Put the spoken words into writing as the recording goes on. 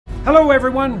Hello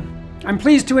everyone, I'm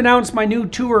pleased to announce my new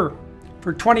tour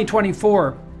for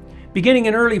 2024. Beginning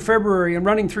in early February and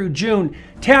running through June,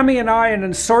 Tammy and I and an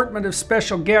assortment of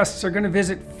special guests are going to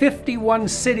visit 51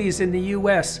 cities in the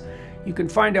US. You can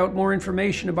find out more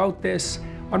information about this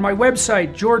on my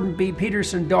website,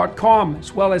 jordanbpeterson.com,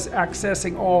 as well as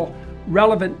accessing all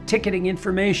relevant ticketing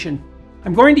information.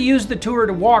 I'm going to use the tour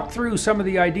to walk through some of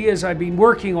the ideas I've been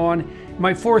working on in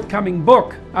my forthcoming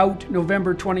book, out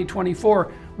November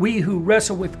 2024, We Who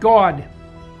Wrestle with God.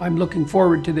 I'm looking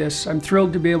forward to this. I'm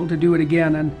thrilled to be able to do it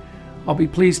again, and I'll be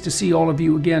pleased to see all of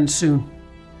you again soon.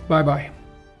 Bye-bye.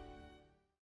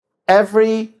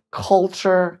 Every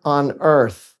culture on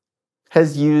earth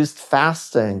has used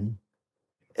fasting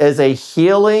as a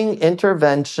healing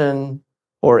intervention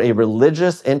or a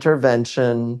religious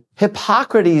intervention.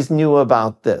 Hippocrates knew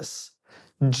about this.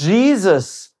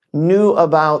 Jesus knew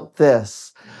about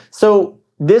this. So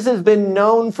this has been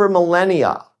known for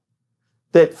millennia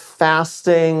that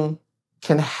fasting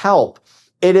can help.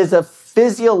 It is a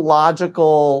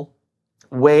physiological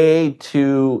way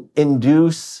to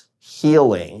induce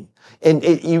healing. And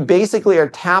you basically are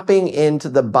tapping into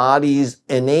the body's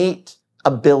innate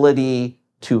ability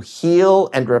to heal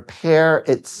and repair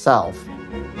itself.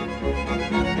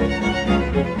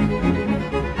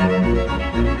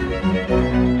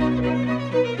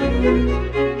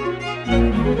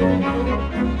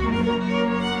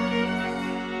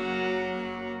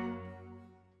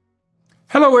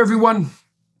 Hello everyone.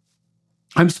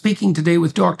 I'm speaking today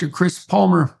with Dr. Chris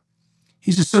Palmer.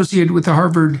 He's associated with the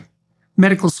Harvard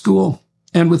Medical School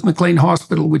and with McLean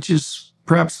Hospital, which is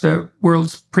perhaps the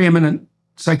world's preeminent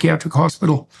psychiatric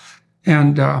hospital.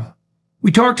 And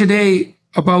we talked today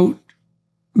about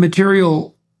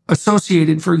material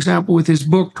associated, for example, with his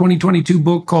book, 2022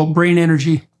 book called Brain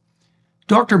Energy.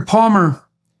 Dr. Palmer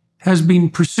has been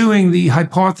pursuing the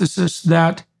hypothesis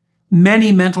that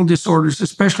many mental disorders,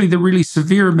 especially the really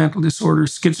severe mental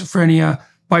disorders, schizophrenia,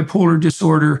 bipolar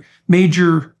disorder,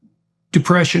 major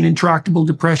depression, intractable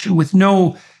depression with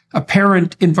no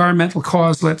apparent environmental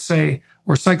cause, let's say,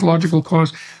 or psychological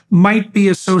cause, might be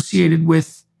associated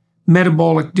with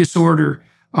metabolic disorder,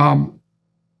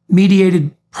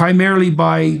 mediated primarily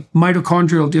by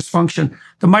mitochondrial dysfunction.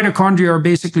 The mitochondria are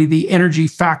basically the energy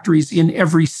factories in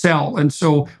every cell. And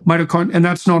so and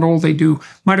that's not all they do.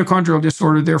 Mitochondrial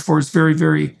disorder, therefore, is a very,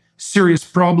 very serious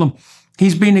problem.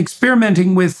 He's been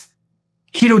experimenting with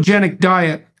ketogenic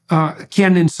diet,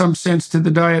 akin in some sense to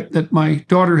the diet that my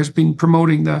daughter has been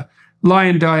promoting, the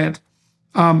Lion diet,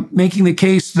 making the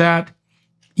case that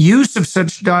use of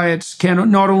such diets can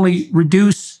not only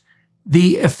reduce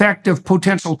the effect of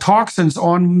potential toxins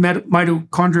on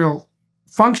mitochondrial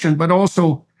function, but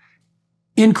also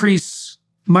increase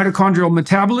mitochondrial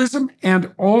metabolism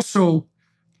and also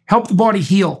help the body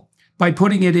heal by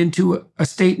putting it into a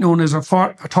state known as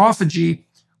autophagy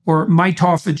or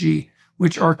mitophagy,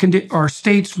 which are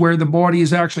states where the body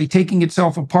is actually taking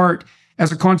itself apart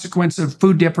as a consequence of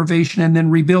food deprivation and then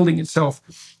rebuilding itself.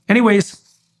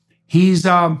 Anyways, he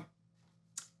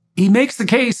makes the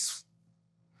case.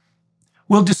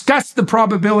 We'll discuss the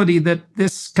probability that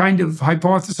this kind of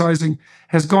hypothesizing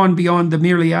has gone beyond the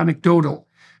merely anecdotal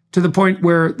to the point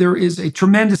where there is a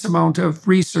tremendous amount of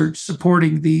research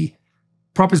supporting the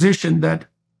proposition that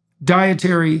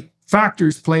dietary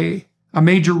factors play a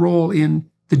major role in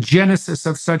the genesis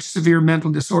of such severe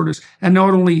mental disorders, and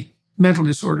not only mental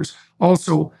disorders,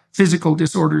 also physical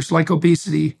disorders like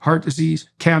obesity, heart disease,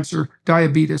 cancer,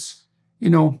 diabetes,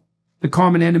 the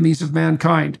common enemies of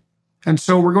mankind. And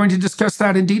so we're going to discuss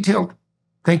that in detail.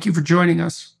 Thank you for joining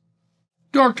us.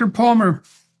 Dr. Palmer,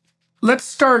 let's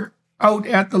start out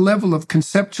at the level of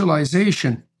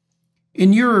conceptualization.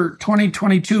 In your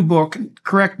 2022 book,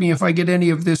 correct me if I get any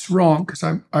of this wrong, because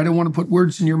I don't want to put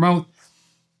words in your mouth,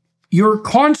 you're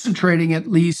concentrating at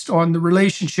least on the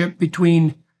relationship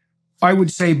between, I would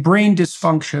say, brain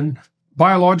dysfunction,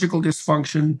 biological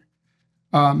dysfunction,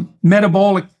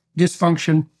 metabolic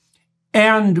dysfunction,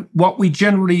 and what we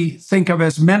generally think of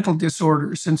as mental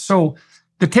disorders. And so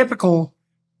the typical,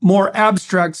 more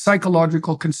abstract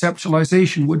psychological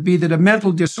conceptualization would be that a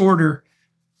mental disorder,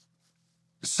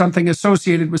 something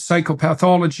associated with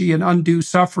psychopathology and undue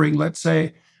suffering, let's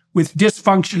say, with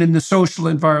dysfunction in the social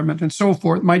environment and so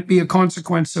forth, might be a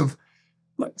consequence of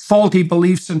faulty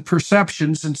beliefs and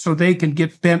perceptions, and so they can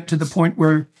get bent to the point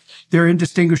where they're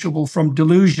indistinguishable from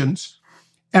delusions.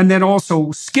 And then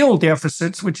also skill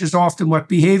deficits, which is often what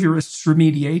behaviorists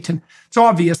remediate. And it's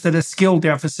obvious that a skill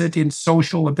deficit in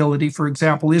social ability, for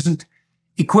example, isn't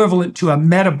equivalent to a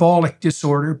metabolic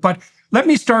disorder. But let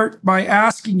me start by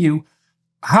asking you,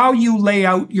 how you lay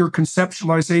out your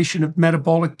conceptualization of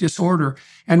metabolic disorder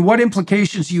and what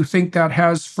implications you think that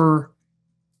has for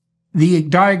the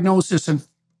diagnosis and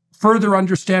further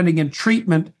understanding and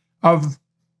treatment of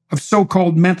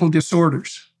so-called mental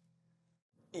disorders.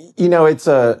 You know, it's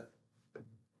a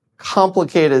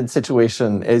complicated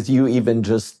situation, as you even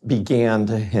just began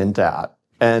to hint at.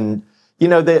 And, you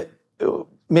know, that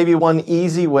maybe one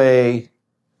easy way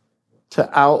to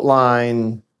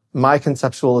outline my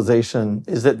conceptualization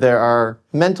is that there are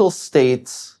mental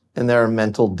states and there are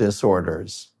mental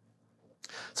disorders.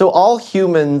 So all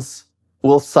humans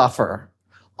will suffer.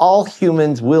 All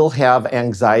humans will have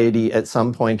anxiety at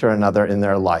some point or another in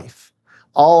their life.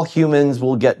 All humans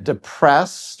will get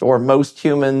depressed, or most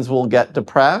humans will get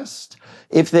depressed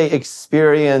if they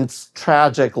experience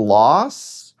tragic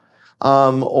loss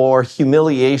or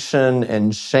humiliation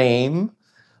and shame.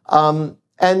 And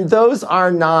those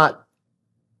are not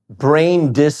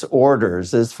brain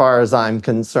disorders as far as I'm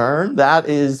concerned. That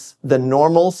is the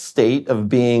normal state of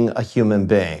being a human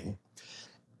being.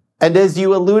 And as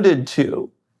you alluded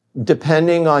to,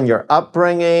 depending on your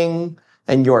upbringing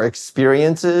and your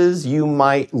experiences, you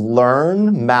might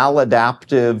learn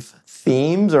maladaptive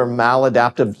themes or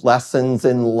maladaptive lessons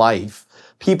in life.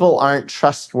 People aren't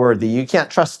trustworthy. You can't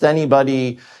trust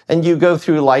anybody, and you go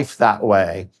through life that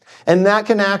way. And that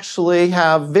can actually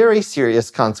have very serious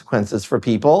consequences for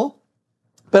people.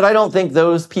 But I don't think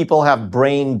those people have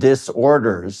brain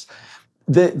disorders.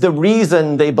 The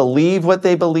reason they believe what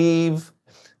they believe,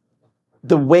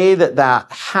 the way that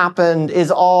that happened is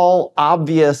all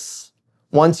obvious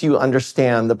once you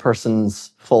understand the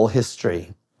person's full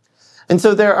history. And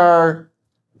so there are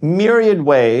myriad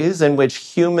ways in which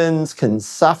humans can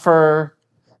suffer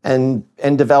and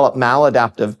develop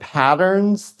maladaptive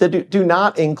patterns that do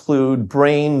not include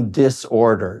brain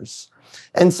disorders.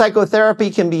 And psychotherapy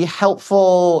can be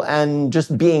helpful, and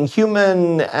just being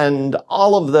human and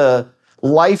all of the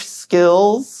life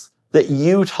skills that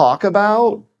you talk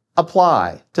about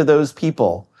apply to those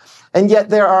people. And yet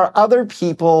there are other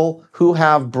people who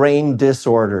have brain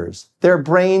disorders. Their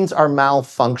brains are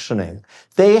malfunctioning.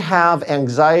 They have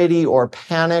anxiety or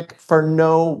panic for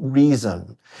no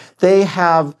reason. They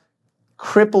have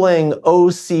crippling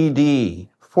OCD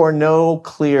for no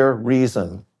clear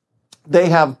reason. They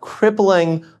have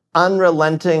crippling,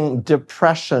 unrelenting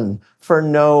depression for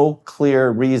no clear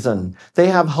reason. They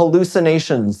have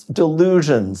hallucinations,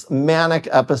 delusions, manic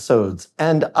episodes,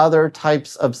 and other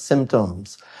types of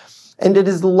symptoms. And it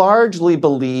is largely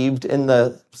believed in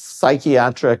the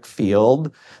psychiatric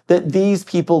field that these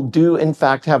people do, in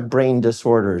fact, have brain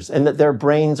disorders and that their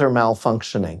brains are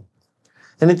malfunctioning.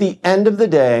 And at the end of the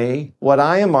day, what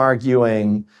I am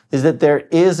arguing is that there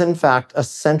is, in fact, a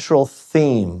central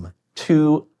theme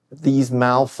to these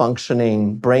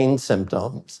malfunctioning brain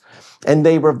symptoms, and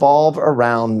they revolve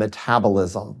around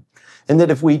metabolism. And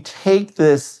that if we take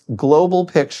this global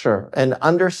picture and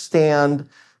understand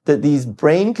that these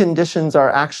brain conditions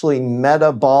are actually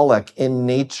metabolic in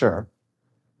nature,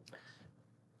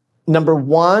 number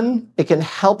one, it can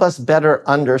help us better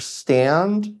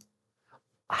understand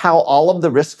how all of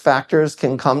the risk factors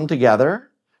can come together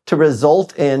to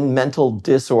result in mental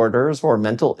disorders or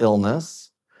mental illness.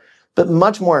 But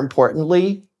much more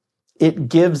importantly, it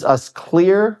gives us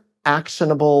clear,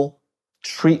 actionable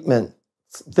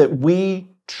treatments that we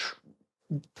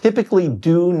typically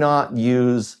do not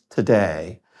use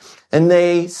today. And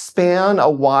they span a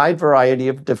wide variety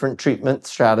of different treatment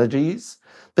strategies,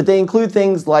 but they include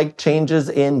things like changes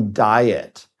in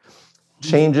diet,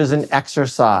 changes in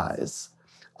exercise,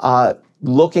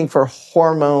 looking for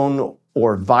hormone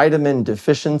or vitamin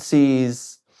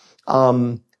deficiencies,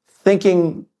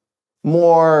 thinking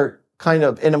more kind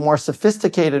of in a more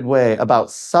sophisticated way about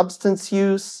substance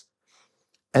use,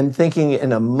 and thinking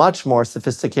in a much more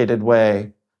sophisticated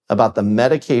way about the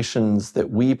medications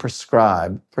that we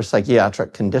prescribe for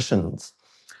psychiatric conditions.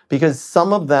 Because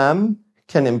some of them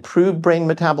can improve brain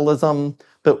metabolism,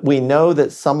 but we know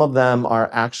that some of them are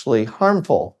actually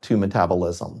harmful to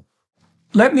metabolism.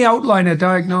 Let me outline a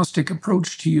diagnostic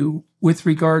approach to you with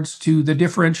regards to the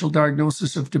differential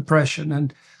diagnosis of depression.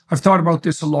 And I've thought about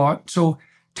this a lot. So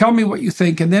tell me what you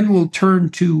think, and then we'll turn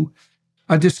to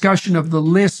a discussion of the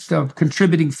list of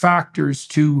contributing factors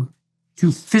to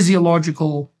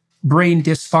physiological brain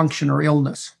dysfunction or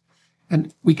illness.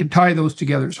 And we can tie those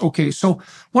together. Okay, so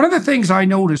one of the things I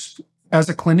noticed as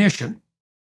a clinician,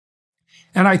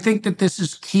 and I think that this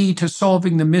is key to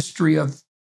solving the mystery of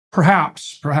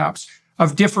perhaps,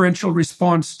 of differential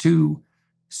response to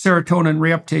serotonin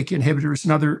reuptake inhibitors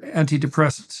and other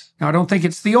antidepressants. Now, I don't think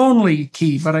it's the only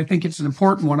key, but I think it's an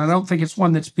important one. I don't think it's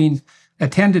one that's been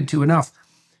attended to enough.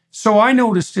 So I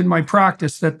noticed in my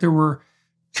practice that there were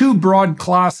two broad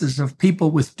classes of people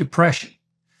with depression.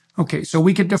 Okay, so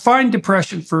we could define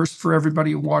depression first for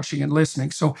everybody watching and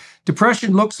listening. So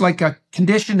depression looks like a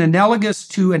condition analogous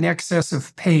to an excess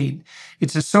of pain.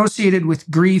 It's associated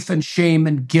with grief and shame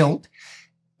and guilt.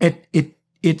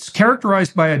 It's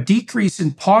characterized by a decrease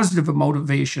in positive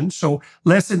motivation, so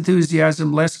less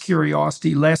enthusiasm, less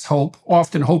curiosity, less hope,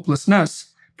 often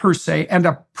hopelessness per se, and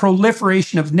a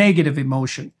proliferation of negative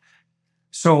emotion.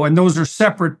 So, and those are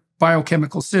separate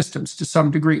biochemical systems to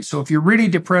some degree. So if you're really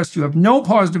depressed, you have no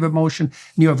positive emotion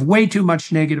and you have way too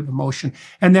much negative emotion.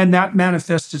 And then that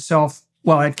manifests itself,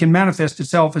 well, it can manifest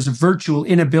itself as a virtual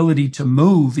inability to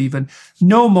move even,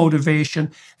 no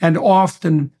motivation, and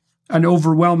often an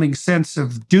overwhelming sense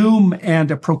of doom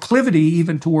and a proclivity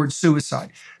even towards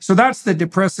suicide. So that's the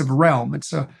depressive realm.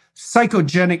 It's a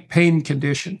psychogenic pain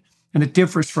condition, and it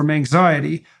differs from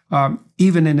anxiety,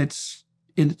 even in its,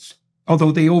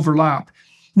 although they overlap.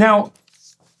 Now,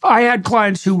 I had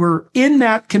clients who were in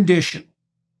that condition,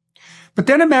 but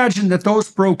then imagine that those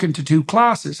broke into two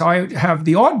classes. I have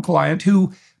the odd client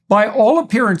who, by all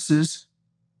appearances,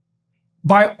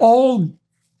 by all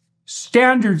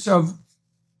standards of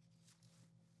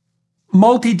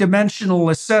multidimensional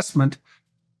assessment,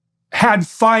 had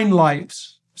fine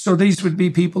lives. So these would be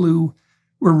people who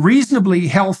were reasonably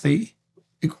healthy,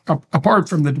 apart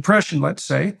from the depression, let's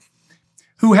say,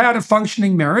 who had a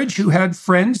functioning marriage, who had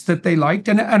friends that they liked,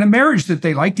 and a marriage that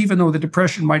they liked, even though the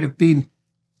depression might have been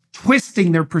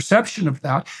twisting their perception of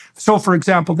that. So, for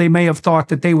example, they may have thought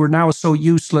that they were now so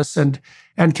useless and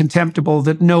contemptible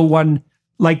that no one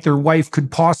like their wife could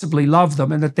possibly love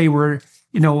them, and that they were,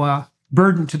 a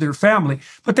burden to their family.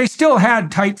 But they still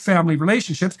had tight family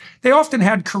relationships. They often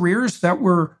had careers that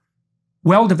were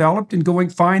well-developed and going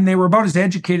fine. They were about as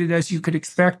educated as you could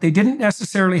expect. They didn't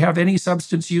necessarily have any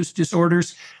substance use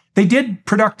disorders. They did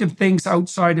productive things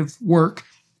outside of work,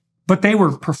 but they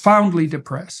were profoundly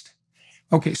depressed.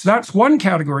 Okay, so that's one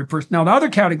category of person. Now, the other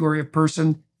category of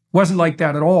person wasn't like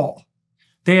that at all.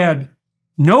 They had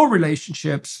no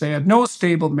relationships. They had no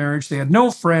stable marriage. They had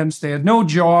no friends. They had no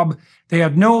job. They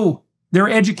had their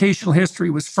educational history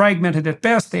was fragmented at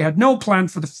best. They had no plan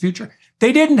for the future.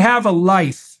 They didn't have a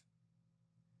life.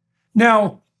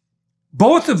 Now,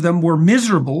 both of them were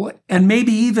miserable and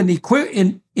maybe even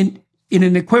in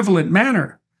an equivalent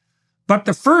manner. But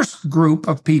the first group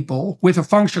of people with a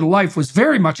functional life was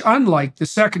very much unlike the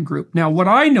second group. Now, what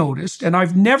I noticed, and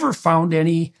I've never found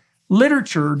any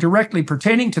literature directly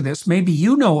pertaining to this, maybe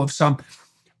you know of some,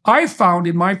 I found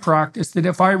in my practice that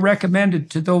if I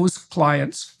recommended to those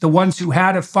clients, the ones who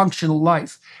had a functional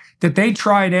life, that they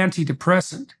try an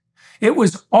antidepressant, it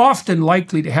was often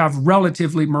likely to have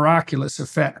relatively miraculous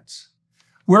effects.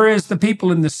 Whereas the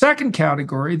people in the second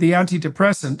category, the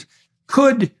antidepressant,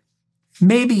 could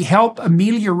maybe help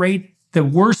ameliorate the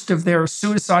worst of their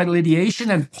suicidal ideation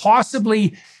and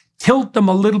possibly tilt them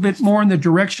a little bit more in the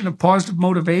direction of positive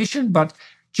motivation, but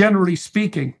generally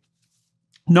speaking,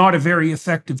 not a very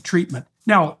effective treatment.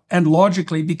 Now, and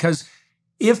logically, because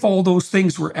if all those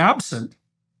things were absent,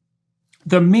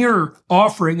 the mere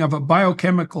offering of a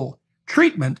biochemical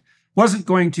treatment wasn't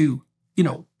going to,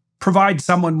 provide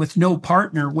someone with no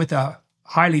partner with a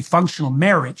highly functional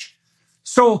marriage.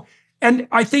 So, and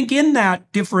I think in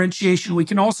that differentiation, we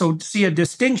can also see a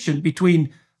distinction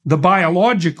between the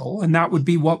biological, and that would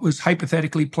be what was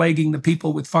hypothetically plaguing the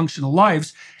people with functional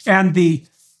lives, and the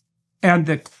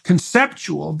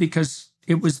conceptual, because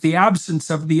it was the absence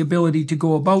of the ability to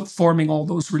go about forming all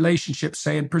those relationships,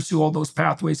 say, and pursue all those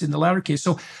pathways in the latter case.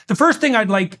 So the first thing I'd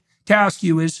like to ask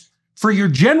you is, for your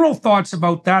general thoughts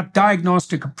about that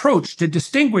diagnostic approach to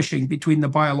distinguishing between the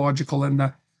biological and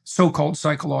the so-called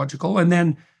psychological, and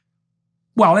then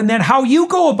how you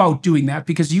go about doing that,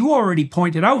 because you already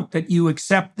pointed out that you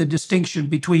accept the distinction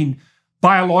between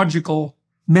biological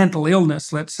mental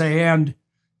illness, let's say, and,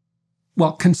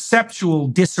 conceptual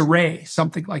disarray,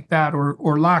 something like that,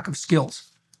 or lack of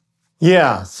skills.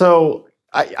 Yeah, so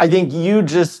I think you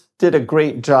just did a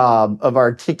great job of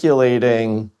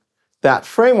articulating that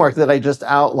framework that I just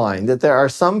outlined, that there are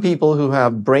some people who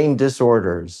have brain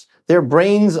disorders. Their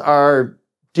brains are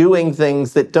doing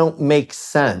things that don't make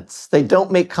sense. They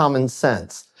don't make common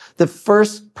sense. The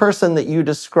first person that you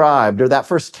described, or that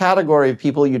first category of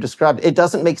people you described, it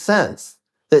doesn't make sense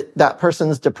that that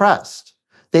person's depressed.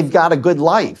 They've got a good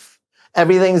life.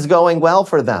 Everything's going well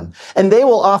for them. And they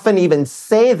will often even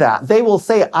say that. They will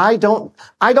say, I don't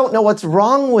know what's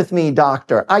wrong with me,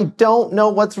 doctor. I don't know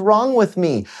what's wrong with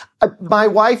me. My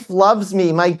wife loves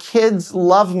me. My kids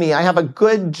love me. I have a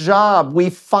good job. We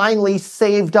finally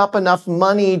saved up enough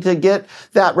money to get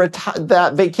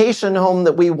that vacation home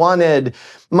that we wanted.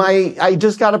 I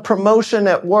just got a promotion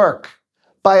at work.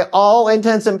 By all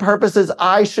intents and purposes,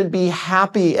 I should be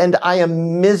happy, and I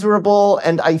am miserable,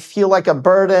 and I feel like a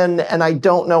burden, and I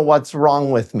don't know what's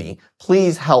wrong with me.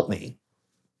 Please help me.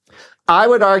 I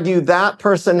would argue that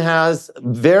person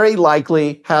very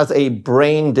likely has a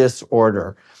brain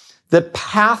disorder. The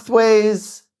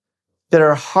pathways that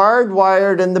are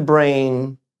hardwired in the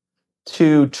brain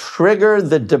to trigger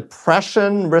the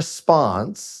depression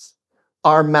response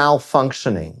are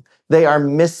malfunctioning. They are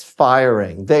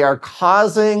misfiring. They are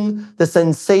causing the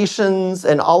sensations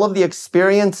and all of the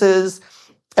experiences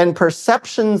and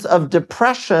perceptions of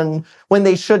depression when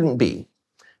they shouldn't be.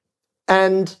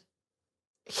 And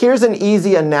here's an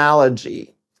easy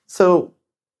analogy. So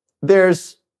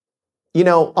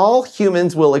all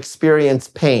humans will experience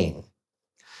pain.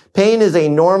 Pain is a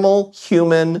normal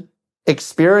human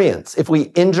experience. If we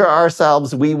injure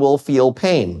ourselves, we will feel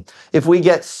pain. If we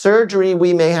get surgery,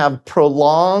 we may have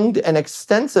prolonged and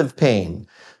extensive pain.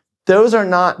 Those are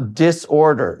not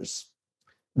disorders.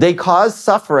 They cause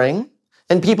suffering,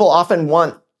 and people often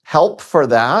want help for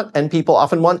that, and people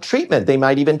often want treatment. They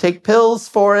might even take pills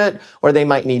for it, or they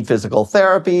might need physical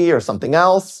therapy or something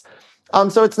else.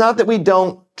 So it's not that we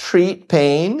don't treat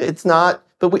pain.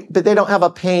 But they don't have a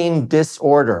pain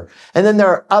disorder. And then there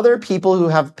are other people who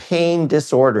have pain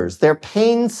disorders. Their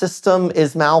pain system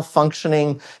is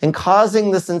malfunctioning and causing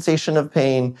the sensation of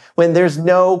pain when there's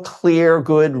no clear,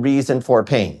 good reason for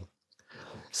pain.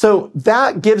 So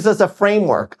that gives us a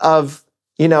framework of,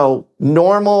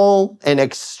 normal and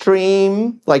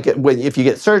extreme. Like if you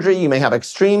get surgery, you may have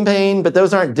extreme pain, but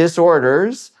those aren't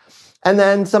disorders. And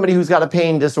then somebody who's got a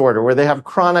pain disorder where they have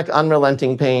chronic,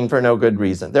 unrelenting pain for no good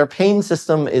reason. Their pain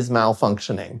system is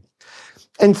malfunctioning.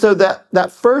 And so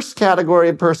that first category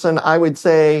of person, I would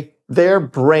say their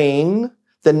brain,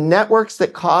 the networks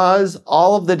that cause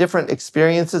all of the different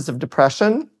experiences of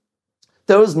depression,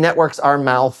 those networks are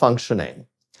malfunctioning.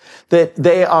 That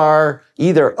they are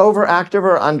either overactive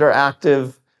or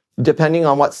underactive, depending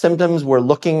on what symptoms we're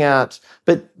looking at.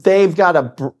 But they've got a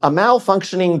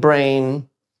malfunctioning brain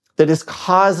that is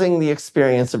causing the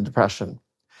experience of depression.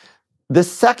 The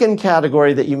second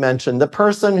category that you mentioned, the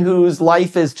person whose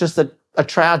life is just a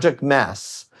tragic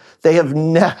mess.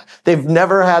 They've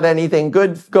never had anything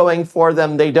good going for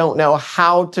them. They don't know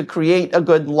how to create a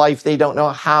good life. They don't know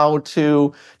how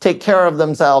to take care of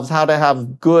themselves, how to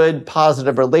have good,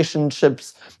 positive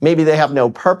relationships. Maybe they have no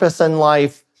purpose in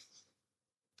life.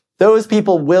 Those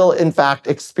people will, in fact,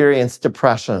 experience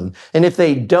depression. And if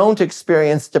they don't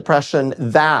experience depression,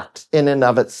 that in and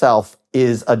of itself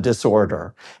is a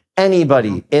disorder.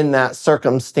 Anybody in that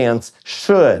circumstance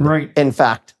should, in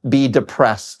fact, be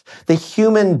depressed. The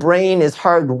human brain is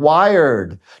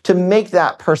hardwired to make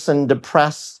that person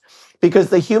depressed because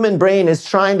the human brain is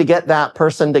trying to get that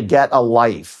person to get a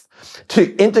life,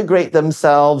 to integrate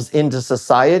themselves into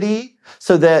society,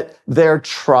 so that their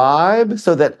tribe,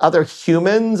 so that other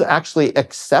humans actually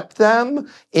accept them,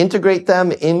 integrate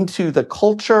them into the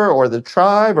culture or the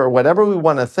tribe or whatever we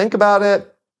want to think about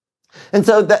it. And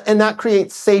so that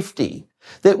creates safety,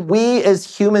 that we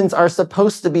as humans are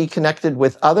supposed to be connected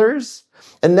with others.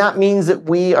 And that means that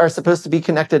we are supposed to be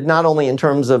connected not only in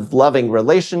terms of loving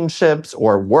relationships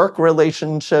or work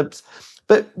relationships,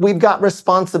 but we've got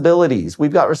responsibilities.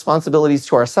 We've got responsibilities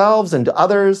to ourselves and to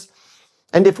others.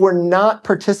 And if we're not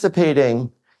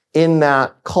participating in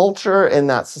that culture, in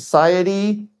that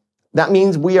society, that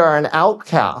means we are an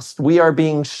outcast. We are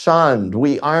being shunned.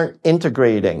 We aren't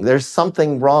integrating. There's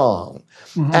something wrong.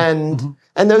 And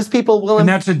those people will... And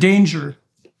that's a danger.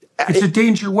 It's a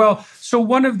danger. Well, so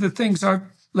one of the things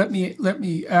let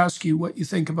me ask you what you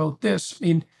think about this. I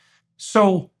mean,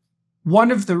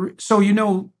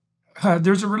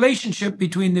 there's a relationship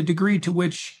between the degree to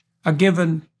which a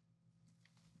given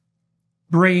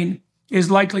brain is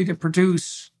likely to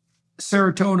produce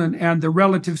serotonin and the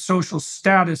relative social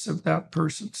status of that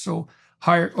person. So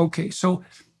higher,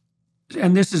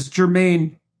 and this is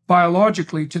germane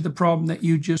biologically to the problem that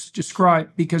you just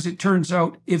described, because it turns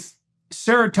out if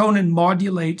serotonin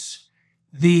modulates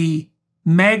the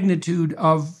magnitude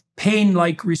of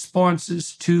pain-like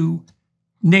responses to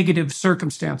negative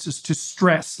circumstances, to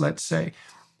stress, let's say,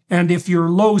 and if you're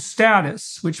low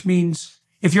status, which means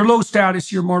If you're low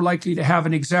status, you're more likely to have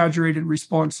an exaggerated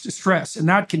response to stress, and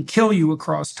that can kill you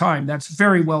across time. That's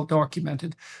very well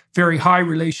documented. Very high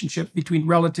relationship between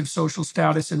relative social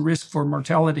status and risk for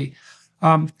mortality.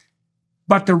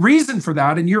 But the reason for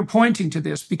that, and you're pointing to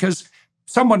this, because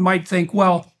someone might think,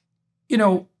 well,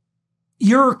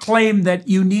 your claim that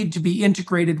you need to be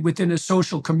integrated within a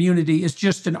social community is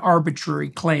just an arbitrary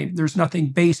claim. There's nothing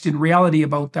based in reality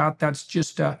about that. That's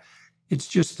just it's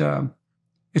just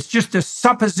a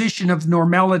supposition of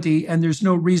normality, and there's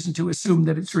no reason to assume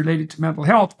that it's related to mental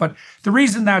health. But the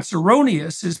reason that's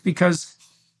erroneous is because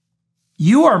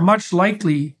you are much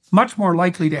more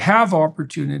likely to have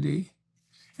opportunity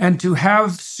and to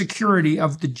have security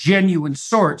of the genuine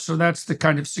sort. So that's the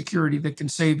kind of security that can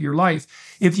save your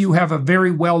life. If you have a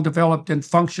very well-developed and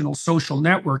functional social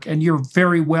network, and you're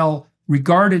very well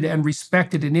regarded and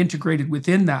respected and integrated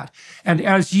within that. And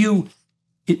as you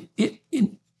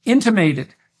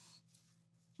intimated,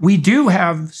 we do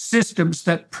have systems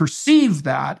that perceive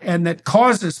that and that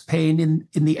causes pain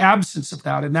in the absence of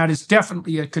that. And that is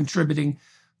definitely a contributing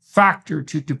factor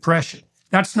to depression.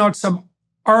 That's not some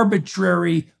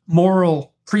arbitrary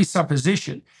moral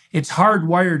presupposition. It's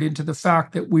hardwired into the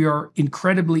fact that we are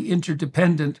incredibly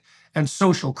interdependent and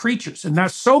social creatures. And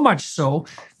that's so much so,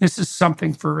 this is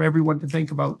something for everyone to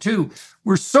think about too.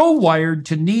 We're so wired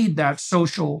to need that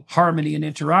social harmony and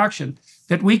interaction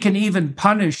that we can even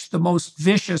punish the most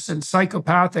vicious and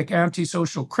psychopathic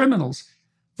antisocial criminals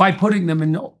by putting them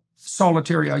in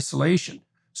solitary isolation.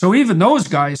 So even those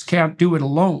guys can't do it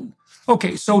alone.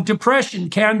 Okay, so depression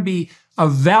can be a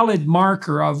valid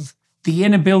marker of the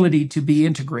inability to be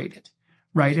integrated,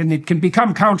 right? And it can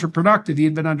become counterproductive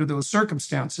even under those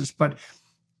circumstances. But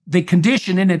the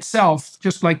condition in itself,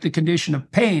 just like the condition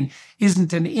of pain,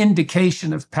 isn't an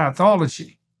indication of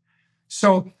pathology.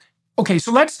 So, okay,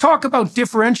 so let's talk about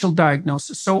differential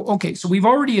diagnosis. So, okay, so we've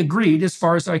already agreed, as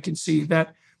far as I can see,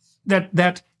 that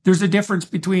there's a difference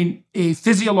between a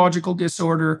physiological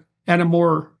disorder and a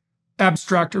more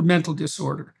abstract or mental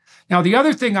disorder. Now, the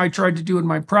other thing I tried to do in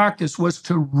my practice was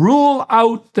to rule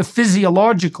out the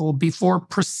physiological before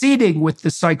proceeding with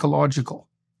the psychological.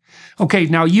 Okay,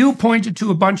 now you pointed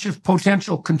to a bunch of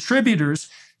potential contributors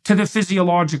to the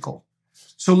physiological.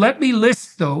 So let me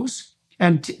list those,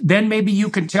 and then maybe you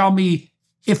can tell me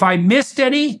if I missed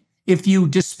any, if you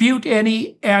dispute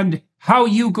any, and how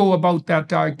you go about that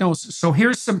diagnosis. So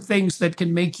here's some things that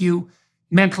can make you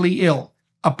mentally ill,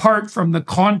 apart from the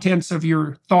contents of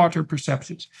your thought or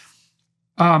perceptions.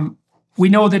 We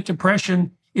know that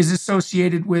depression is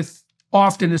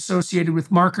often associated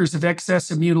with markers of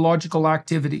excess immunological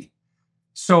activity.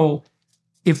 So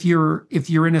if you're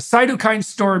in a cytokine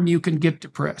storm, you can get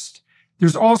depressed.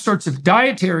 There's all sorts of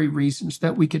dietary reasons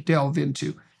that we could delve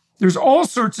into. There's all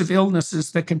sorts of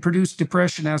illnesses that can produce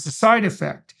depression as a side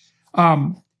effect.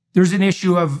 There's an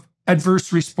issue of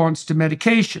adverse response to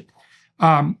medication.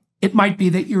 It might be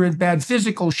that you're in bad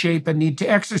physical shape and need to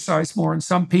exercise more, and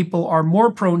some people are more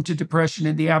prone to depression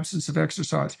in the absence of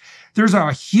exercise. There's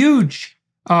a huge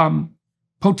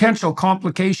potential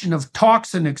complication of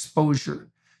toxin exposure,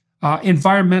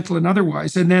 environmental and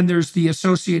otherwise. And then there's the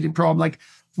associated problem. Like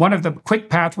one of the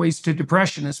quick pathways to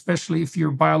depression, especially if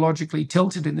you're biologically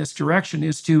tilted in this direction,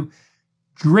 is to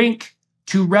drink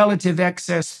to relative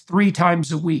excess 3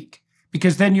 times a week,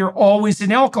 because then you're always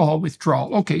in alcohol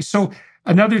withdrawal. Okay, so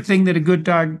another thing that a good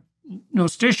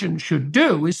diagnostician should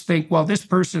do is think, well, this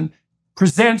person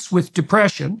presents with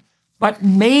depression, but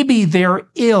maybe they're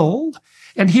ill.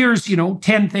 And here's,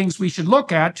 10 things we should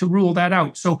look at to rule that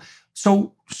out. So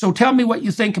tell me what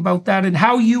you think about that and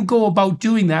how you go about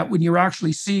doing that when you're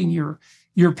actually seeing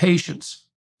your patients.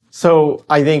 So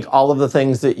I think all of the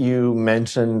things that you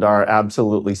mentioned are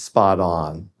absolutely spot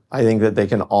on. I think that they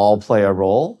can all play a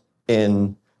role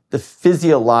in the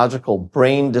physiological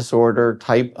brain disorder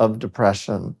type of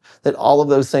depression, that all of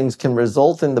those things can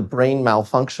result in the brain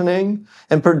malfunctioning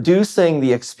and producing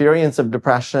the experience of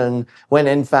depression when,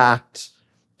 in fact,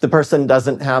 the person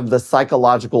doesn't have the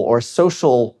psychological or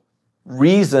social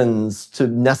reasons to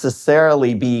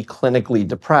necessarily be clinically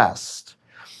depressed.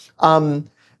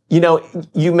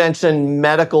 You mentioned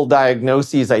medical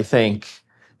diagnoses, I think,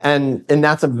 and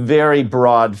that's a very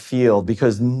broad field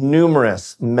because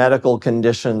numerous medical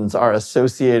conditions are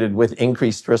associated with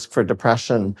increased risk for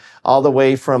depression, all the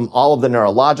way from all of the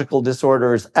neurological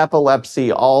disorders, epilepsy,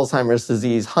 Alzheimer's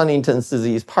disease, Huntington's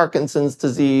disease, Parkinson's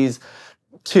disease,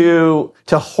 to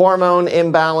hormone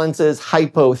imbalances,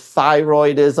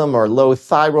 hypothyroidism or low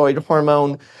thyroid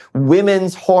hormone,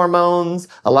 women's hormones.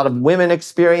 A lot of women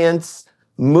experience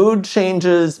mood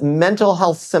changes, mental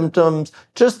health symptoms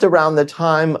just around the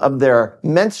time of their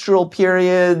menstrual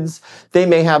periods. They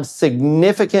may have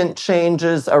significant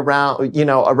changes around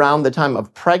the time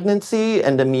of pregnancy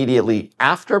and immediately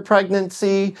after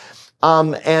pregnancy.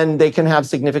 And they can have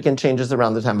significant changes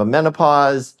around the time of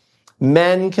menopause.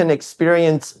 Men can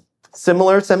experience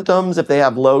similar symptoms if they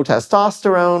have low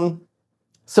testosterone.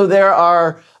 So there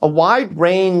are a wide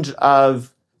range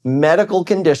of medical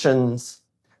conditions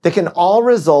that can all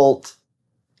result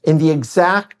in the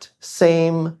exact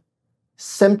same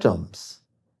symptoms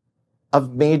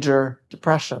of major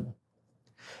depression.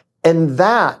 And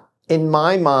that, in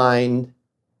my mind,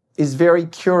 is very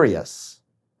curious.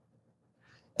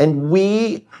 And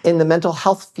we in the mental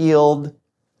health field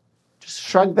just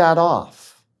shrug that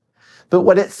off. But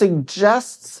what it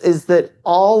suggests is that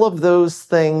all of those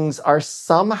things are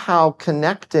somehow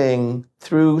connecting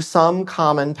through some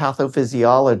common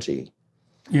pathophysiology.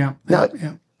 Yeah. Now,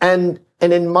 yeah. And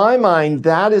in my mind,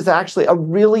 that is actually a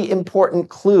really important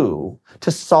clue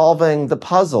to solving the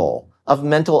puzzle of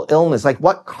mental illness. Like,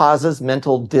 what causes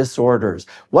mental disorders?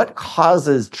 What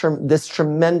causes this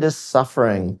tremendous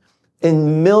suffering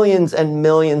in millions and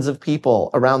millions of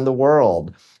people around the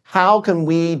world? How can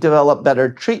we develop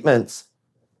better treatments?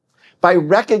 By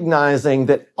recognizing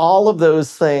that all of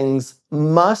those things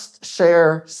must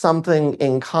share something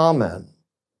in common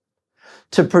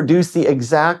to produce the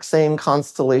exact same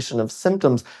constellation of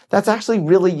symptoms. That's actually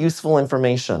really useful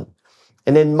information.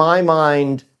 And in my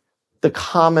mind, the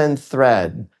common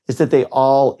thread is that they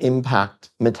all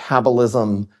impact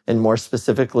metabolism, and more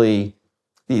specifically,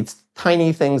 these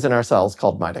tiny things in our cells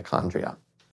called mitochondria.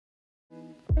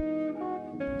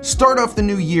 Start off the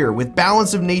new year with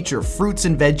Balance of Nature fruits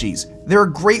and veggies. They're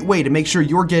a great way to make sure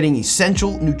you're getting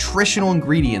essential nutritional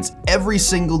ingredients every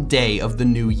single day of the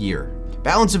new year.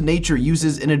 Balance of Nature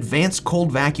uses an advanced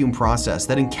cold vacuum process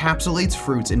that encapsulates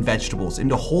fruits and vegetables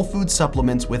into whole food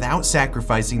supplements without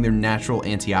sacrificing their natural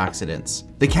antioxidants.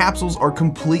 The capsules are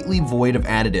completely void of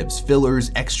additives, fillers,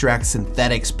 extracts,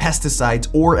 synthetics, pesticides,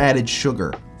 or added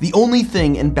sugar. The only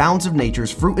thing in Balance of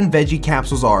Nature's fruit and veggie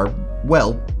capsules are,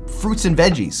 well, fruits and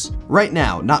veggies. Right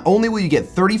now, not only will you get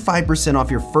 35%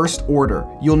 off your first order,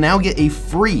 you'll now get a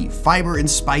free fiber and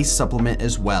spice supplement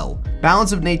as well.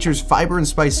 Balance of Nature's Fiber and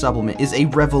Spice Supplement is a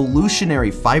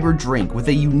revolutionary fiber drink with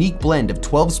a unique blend of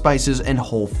 12 spices and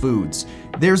whole foods.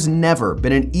 There's never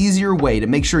been an easier way to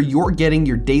make sure you're getting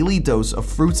your daily dose of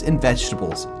fruits and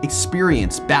vegetables.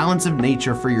 Experience Balance of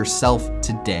Nature for yourself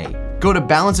today. Go to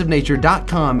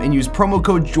balanceofnature.com and use promo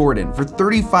code Jordan for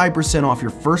 35% off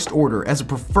your first order as a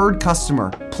preferred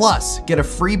customer, plus get a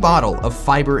free bottle of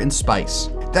fiber and spice.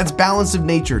 That's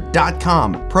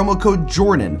balanceofnature.com, promo code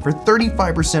Jordan for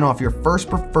 35% off your first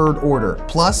preferred order,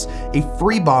 plus a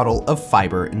free bottle of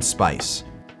fiber and spice.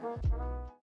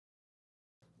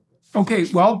 Okay,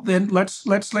 well then let's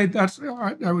lay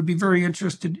that. I would be very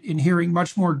interested in hearing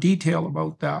much more detail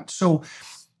about that. So,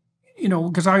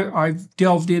 because I've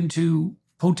delved into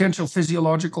potential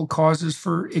physiological causes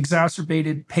for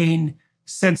exacerbated pain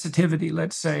sensitivity,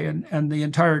 let's say, and the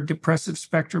entire depressive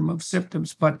spectrum of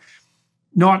symptoms, but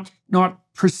not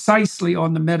precisely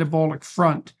on the metabolic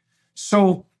front.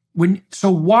 So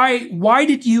why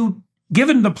did you,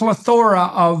 given the plethora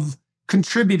of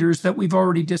contributors that we've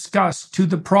already discussed to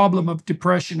the problem of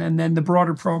depression and then the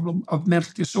broader problem of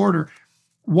mental disorder,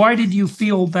 why did you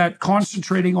feel that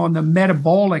concentrating on the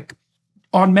metabolic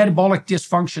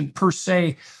dysfunction per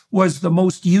se was the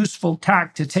most useful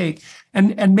tack to take?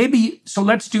 And maybe, so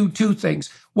let's do two things.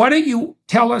 Why don't you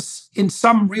tell us in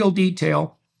some real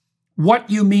detail what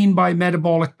you mean by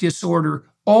metabolic disorder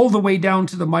all the way down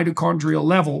to the mitochondrial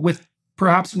level, with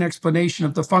perhaps an explanation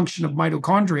of the function of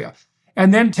mitochondria.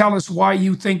 And then tell us why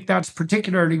you think that's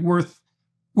particularly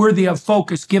worthy of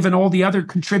focus, given all the other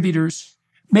contributors,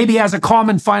 maybe as a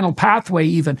common final pathway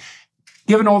even,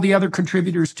 given all the other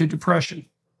contributors to depression.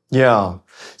 Yeah.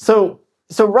 So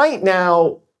right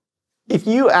now, if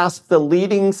you ask the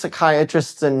leading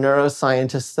psychiatrists and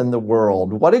neuroscientists in the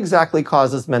world, what exactly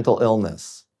causes mental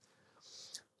illness?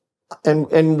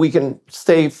 And we can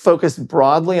stay focused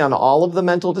broadly on all of the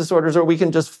mental disorders, or we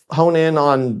can just hone in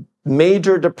on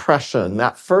major depression,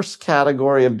 that first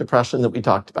category of depression that we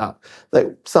talked about.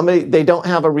 That they don't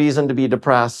have a reason to be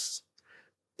depressed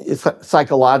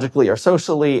psychologically or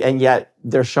socially, and yet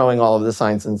they're showing all of the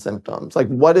signs and symptoms. Like,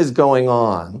 what is going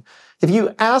on? If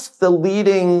you ask the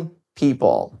leading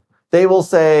people, they will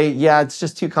say, yeah, it's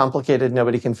just too complicated.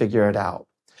 Nobody can figure it out.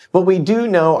 What we do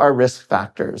know are risk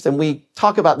factors. And we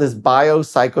talk about this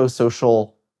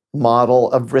biopsychosocial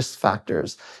model of risk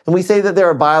factors. And we say that there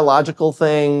are biological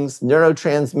things,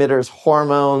 neurotransmitters,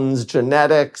 hormones,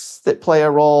 genetics that play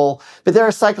a role, but there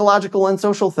are psychological and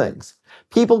social things.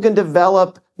 People can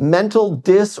develop mental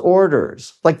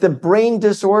disorders, like the brain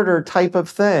disorder type of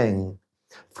thing,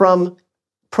 from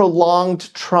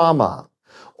prolonged trauma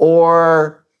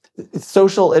or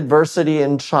social adversity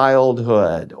in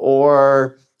childhood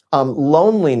or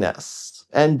loneliness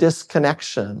and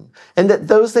disconnection, and that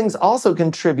those things also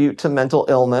contribute to mental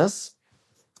illness.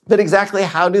 But exactly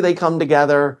how do they come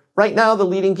together? Right now, the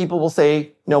leading people will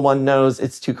say, no one knows,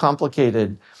 it's too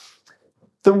complicated.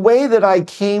 The way that I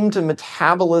came to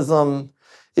metabolism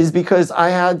is because I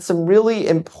had some really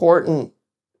important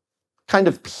kind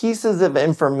of pieces of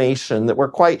information that were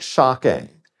quite shocking,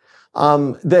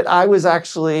 that I was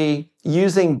actually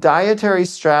using dietary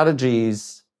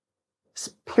strategies,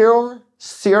 pure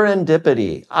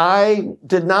serendipity. I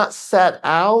did not set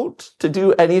out to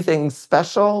do anything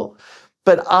special,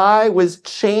 but I was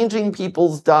changing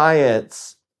people's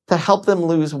diets to help them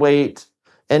lose weight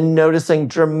and noticing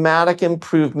dramatic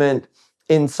improvement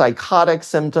in psychotic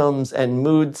symptoms and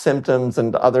mood symptoms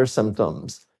and other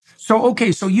symptoms. So,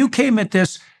 okay, so you came at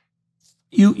this,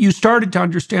 you started to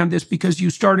understand this because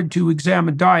you started to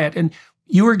examine diet, and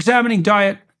you were examining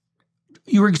diet.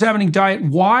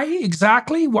 Why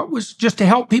exactly? What was just to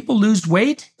help people lose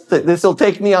weight? This will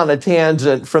take me on a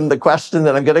tangent from the question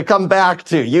that I'm going to come back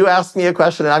to. You asked me a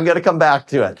question and I'm going to come back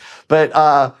to it.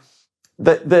 But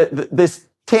this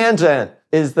tangent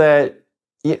is that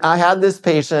I had this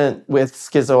patient with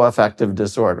schizoaffective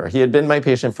disorder. He had been my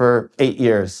patient for 8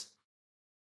 years.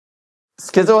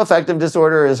 Schizoaffective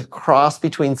disorder is a cross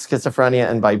between schizophrenia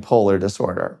and bipolar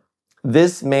disorder.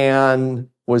 This man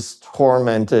was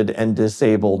tormented and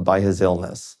disabled by his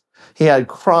illness. He had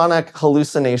chronic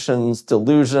hallucinations,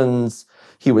 delusions.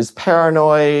 He was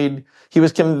paranoid. He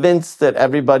was convinced that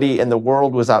everybody in the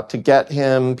world was out to get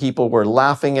him. People were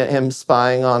laughing at him,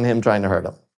 spying on him, trying to hurt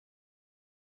him.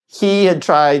 He had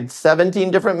tried 17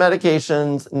 different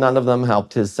medications. None of them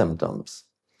helped his symptoms.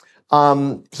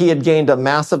 He had gained a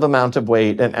massive amount of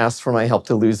weight and asked for my help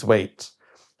to lose weight.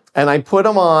 And I put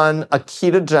him on a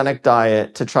ketogenic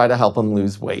diet to try to help him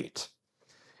lose weight.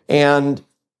 And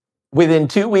within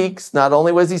 2 weeks, not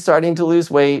only was he starting to lose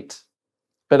weight,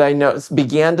 but I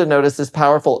began to notice this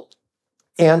powerful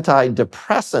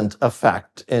antidepressant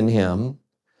effect in him.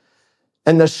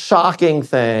 And the shocking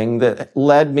thing that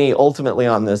led me ultimately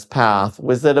on this path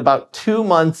was that about 2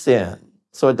 months in,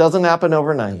 so it doesn't happen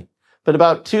overnight, but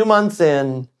about 2 months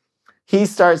in, he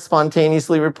starts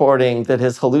spontaneously reporting that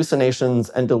his hallucinations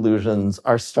and delusions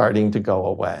are starting to go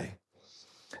away.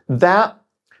 That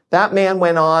man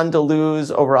went on to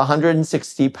lose over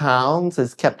 160 pounds,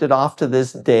 has kept it off to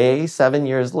this day, 7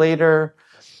 years later.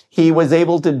 He was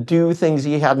able to do things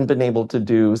he hadn't been able to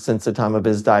do since the time of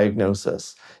his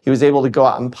diagnosis. He was able to go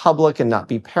out in public and not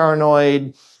be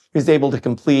paranoid. He was able to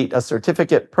complete a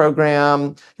certificate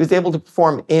program. He was able to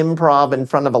perform improv in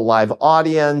front of a live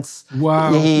audience.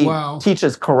 Wow. He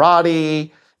teaches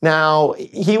karate. Now,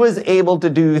 he was able to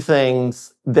do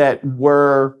things that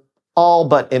were all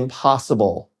but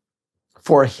impossible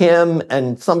for him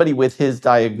and somebody with his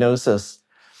diagnosis.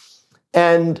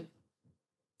 And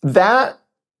that,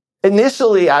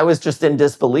 initially, I was just in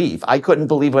disbelief. I couldn't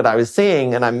believe what I was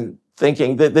seeing, and I'm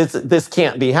thinking that this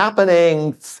can't be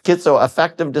happening.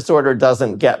 Schizoaffective disorder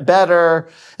doesn't get better,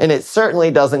 and it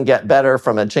certainly doesn't get better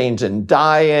from a change in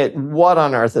diet. What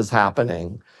on earth is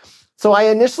happening? So I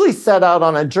initially set out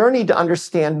on a journey to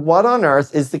understand what on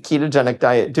earth is the ketogenic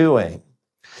diet doing.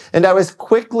 And I was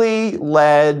quickly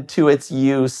led to its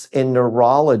use in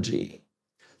neurology.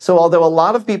 So although a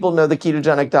lot of people know the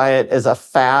ketogenic diet as a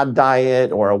fad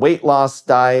diet or a weight loss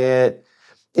diet,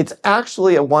 it's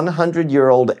actually a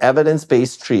 100-year-old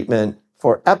evidence-based treatment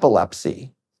for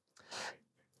epilepsy.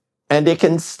 And it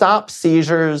can stop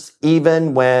seizures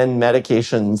even when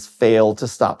medications fail to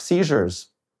stop seizures.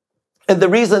 And the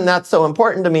reason that's so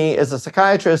important to me as a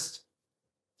psychiatrist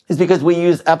is because we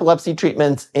use epilepsy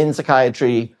treatments in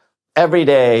psychiatry every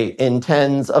day in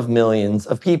tens of millions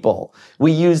of people.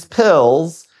 We use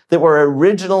pills that were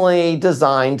originally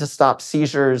designed to stop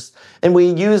seizures, and we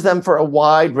use them for a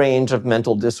wide range of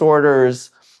mental disorders,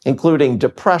 including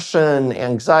depression,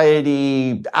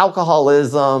 anxiety,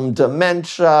 alcoholism,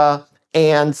 dementia,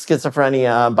 and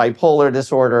schizophrenia, bipolar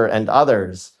disorder, and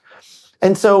others.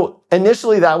 And so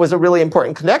initially that was a really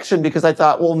important connection because I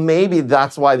thought, well, maybe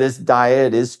that's why this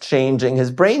diet is changing his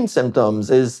brain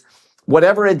symptoms, is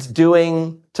whatever it's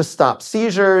doing to stop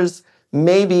seizures,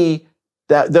 maybe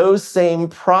that those same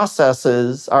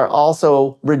processes are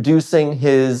also reducing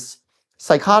his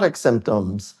psychotic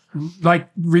symptoms like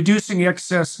reducing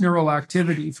excess neural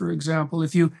activity, for example.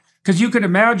 Because you could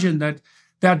imagine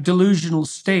that delusional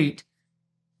state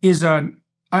is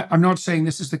I'm not saying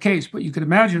this is the case, but you could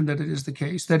imagine that it is the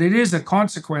case, that it is a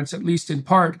consequence, at least in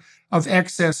part, of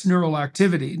excess neural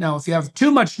activity. Now, if you have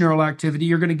too much neural activity,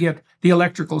 you're going to get the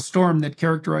electrical storm that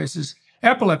characterizes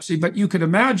epilepsy. But you could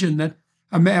imagine that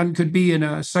a man could be in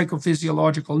a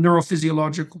psychophysiological,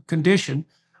 neurophysiological condition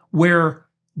where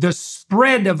the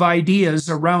spread of ideas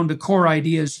around a core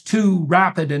idea is too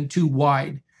rapid and too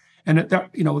wide. And that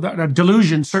a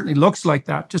delusion certainly looks like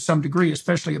that to some degree,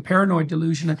 especially a paranoid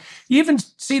delusion. And you even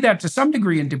see that to some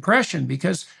degree in depression,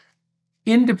 because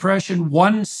in depression,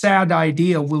 one sad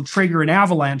idea will trigger an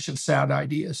avalanche of sad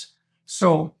ideas.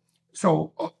 So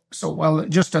well,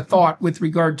 just a thought with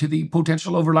regard to the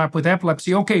potential overlap with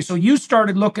epilepsy. Okay, so you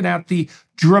started looking at the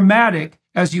dramatic,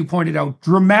 as you pointed out,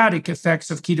 dramatic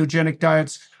effects of ketogenic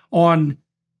diets on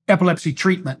epilepsy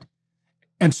treatment,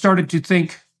 and started to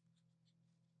think,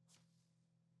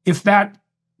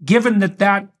 given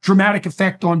that dramatic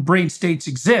effect on brain states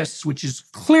exists, which is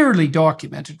clearly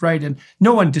documented, right, and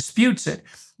no one disputes it,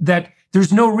 that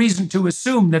there's no reason to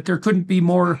assume that there couldn't be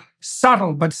more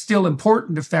subtle but still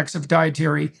important effects of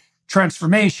dietary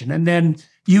transformation. And then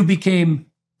you became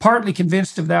partly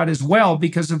convinced of that as well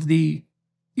because of the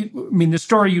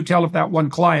story you tell of that one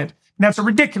client. And that's a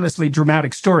ridiculously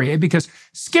dramatic story, because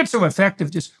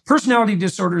schizoaffective personality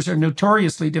disorders are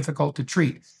notoriously difficult to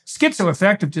treat.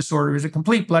 Schizoaffective disorder is a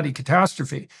complete bloody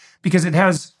catastrophe because it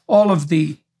has all of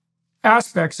the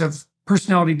aspects of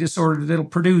personality disorder that'll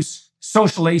produce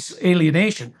social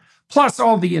alienation, plus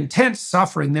all the intense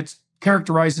suffering that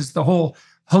characterizes the whole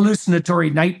hallucinatory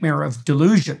nightmare of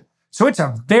delusion. So it's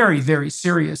a very, very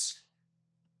serious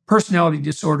personality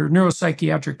disorder,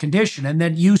 neuropsychiatric condition. And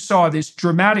then you saw this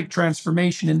dramatic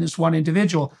transformation in this one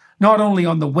individual, not only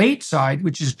on the weight side,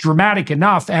 which is dramatic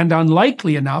enough and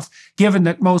unlikely enough, given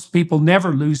that most people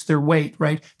never lose their weight,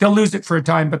 right? They'll lose it for a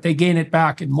time, but they gain it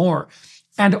back and more.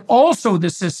 And also the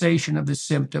cessation of the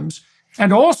symptoms.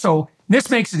 And also, this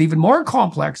makes it even more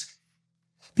complex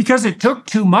because it took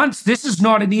 2 months. This is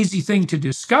not an easy thing to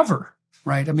discover,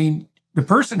 right? I mean, the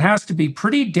person has to be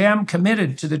pretty damn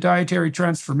committed to the dietary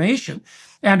transformation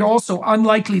and also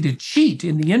unlikely to cheat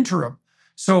in the interim.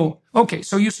 So, okay,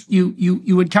 so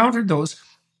you encountered those.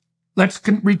 Let's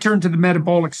return to the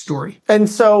metabolic story. And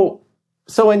so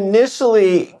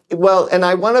initially, well, and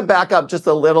I want to back up just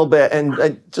a little bit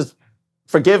and just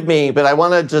forgive me, but I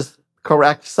want to just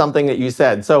correct something that you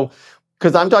said. So,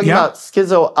 because I'm talking about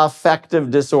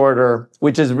schizoaffective disorder,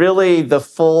 which is really the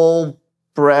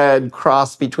full-bred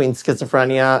cross between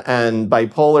schizophrenia and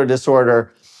bipolar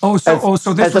disorder. So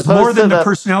this was more than the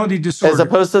personality disorder. As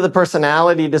opposed to the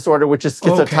personality disorder, which is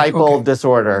schizotypal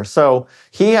disorder. So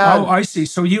he had... Oh, I see.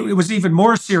 So it was even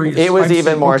more serious. It was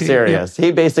even more serious. Yeah.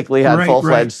 He basically had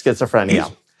full-fledged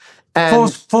schizophrenia.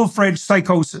 And full-fledged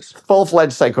psychosis.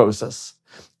 Full-fledged psychosis.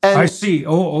 And, I see.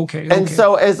 Oh, okay. And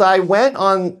so as I went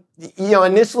on,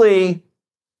 initially,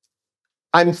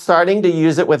 I'm starting to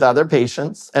use it with other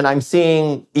patients, and I'm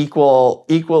seeing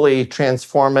equally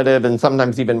transformative and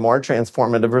sometimes even more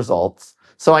transformative results.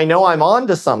 So I know I'm on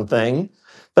to something,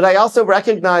 but I also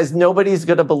recognize nobody's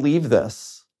going to believe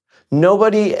this.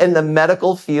 Nobody in the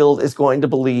medical field is going to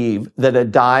believe that a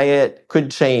diet could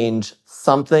change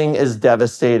something as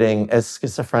devastating as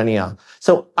schizophrenia.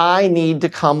 So I need to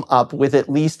come up with at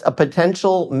least a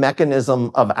potential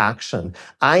mechanism of action.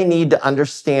 I need to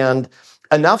understand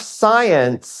enough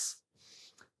science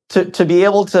to be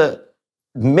able to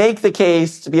make the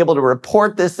case, to be able to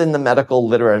report this in the medical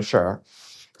literature.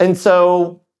 And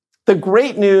so the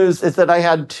great news is that I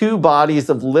had 2 bodies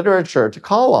of literature to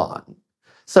call on.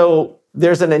 So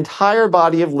there's an entire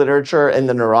body of literature in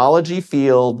the neurology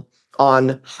field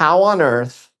on how on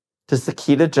earth does the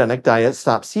ketogenic diet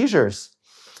stop seizures.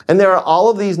 And there are all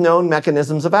of these known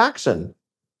mechanisms of action,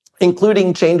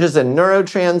 including changes in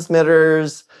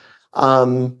neurotransmitters,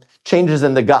 changes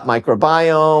in the gut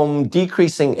microbiome,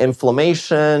 decreasing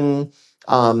inflammation,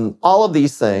 all of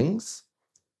these things.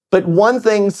 But one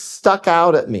thing stuck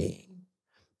out at me.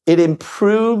 It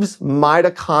improves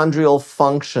mitochondrial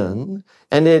function,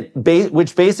 and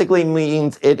which basically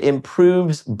means it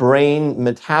improves brain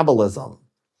metabolism.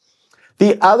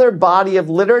 The other body of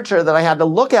literature that I had to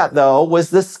look at, though,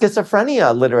 was the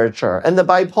schizophrenia literature and the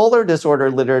bipolar disorder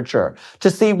literature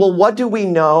to see, well, what do we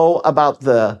know about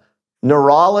the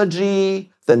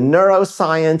neurology, the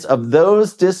neuroscience of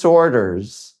those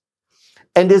disorders,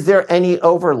 and is there any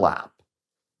overlap?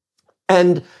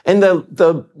 And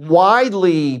the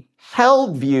widely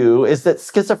held view is that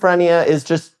schizophrenia is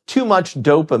just too much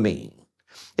dopamine.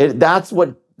 That's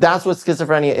what That's what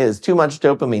schizophrenia is, too much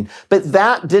dopamine. But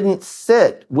that didn't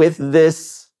sit with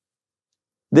this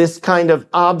kind of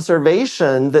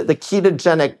observation that the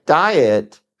ketogenic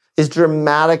diet is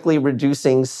dramatically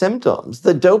reducing symptoms.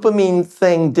 The dopamine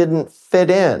thing didn't fit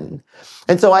in.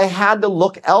 And so I had to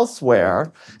look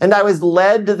elsewhere, and I was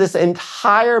led to this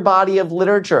entire body of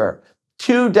literature,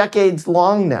 2 decades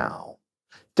long now,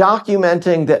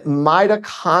 documenting that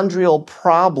mitochondrial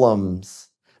problems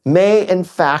may in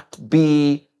fact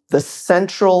be the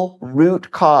central root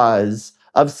cause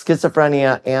of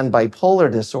schizophrenia and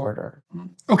bipolar disorder.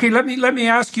 Okay, let me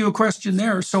ask you a question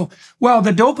there. So, well,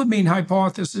 the dopamine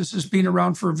hypothesis has been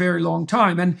around for a very long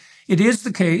time, and it is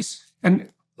the case, and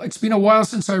it's been a while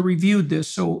since I reviewed this,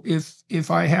 so if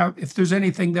there's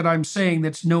anything that I'm saying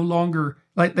that's no longer,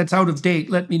 like, that's out of date,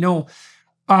 let me know.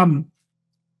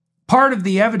 Part of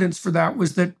the evidence for that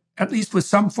was that, at least with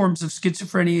some forms of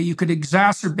schizophrenia, you could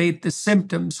exacerbate the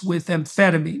symptoms with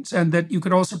amphetamines, and that you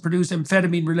could also produce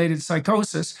amphetamine-related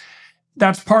psychosis.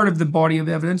 That's part of the body of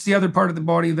evidence. The other part of the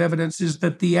body of evidence is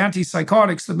that the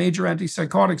antipsychotics, the major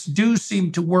antipsychotics, do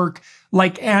seem to work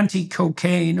like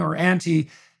anti-cocaine or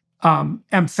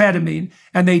anti-amphetamine,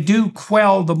 and they do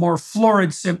quell the more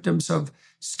florid symptoms of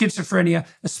schizophrenia,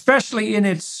 especially in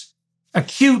its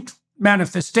acute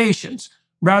manifestations,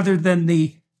 rather than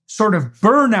the sort of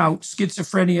burnout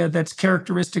schizophrenia that's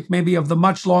characteristic maybe of the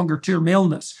much longer term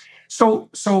illness. So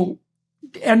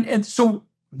given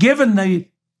the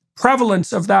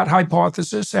prevalence of that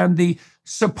hypothesis and the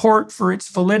support for its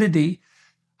validity,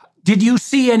 did you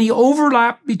see any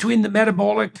overlap between the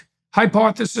metabolic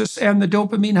hypothesis and the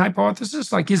dopamine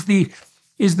hypothesis? Like, is the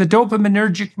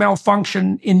dopaminergic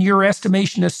malfunction, in your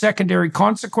estimation, a secondary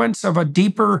consequence of a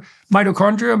deeper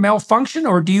mitochondria malfunction?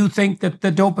 Or do you think that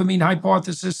the dopamine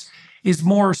hypothesis is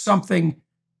more something,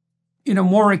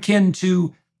 more akin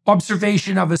to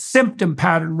observation of a symptom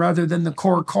pattern rather than the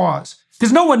core cause?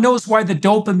 Because no one knows why the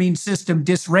dopamine system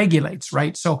dysregulates,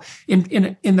 right? So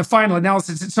in the final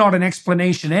analysis, it's not an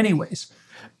explanation anyways.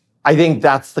 I think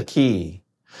that's the key,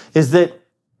 is that,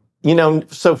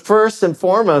 so first and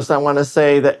foremost, I want to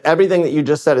say that everything that you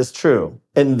just said is true.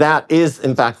 And that is,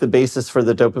 in fact, the basis for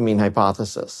the dopamine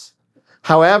hypothesis.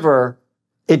 However,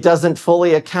 it doesn't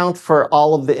fully account for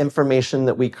all of the information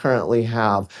that we currently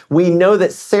have. We know that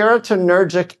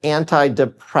serotonergic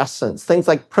antidepressants, things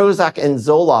like Prozac and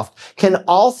Zoloft, can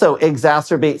also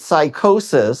exacerbate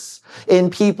psychosis in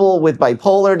people with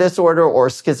bipolar disorder or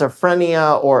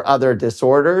schizophrenia or other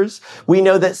disorders. We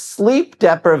know that sleep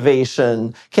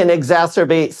deprivation can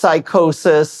exacerbate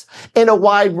psychosis in a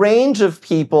wide range of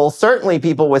people, certainly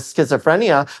people with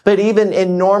schizophrenia, but even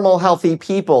in normal, healthy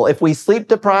people. If we sleep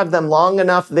deprive them long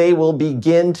enough, they will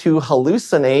begin to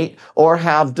hallucinate or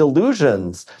have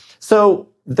delusions. So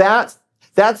that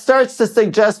starts to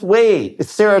suggest, wait,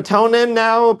 serotonin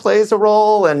now plays a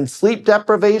role, and sleep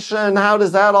deprivation, how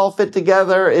does that all fit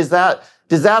together? Does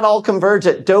that all converge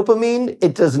at dopamine?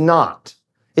 It does not.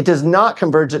 It does not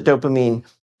converge at dopamine.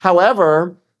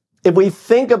 However, if we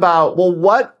think about, well,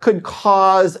 what could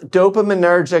cause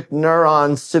dopaminergic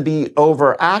neurons to be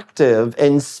overactive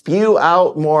and spew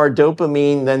out more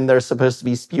dopamine than they're supposed to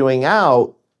be spewing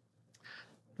out,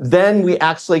 then we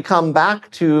actually come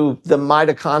back to the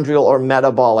mitochondrial or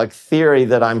metabolic theory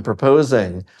that I'm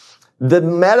proposing. The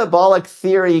metabolic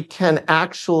theory can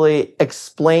actually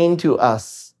explain to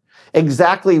us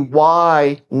exactly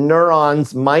why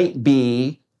neurons might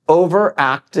be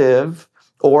overactive,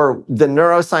 or the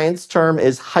neuroscience term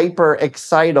is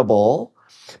hyperexcitable.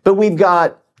 But we've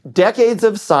got decades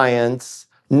of science,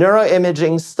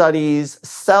 neuroimaging studies,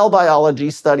 cell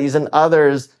biology studies, and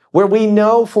others where we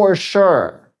know for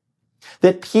sure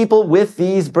that people with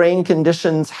these brain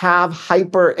conditions have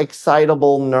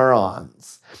hyperexcitable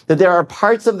neurons, that there are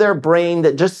parts of their brain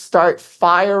that just start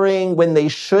firing when they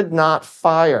should not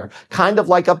fire, kind of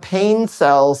like a pain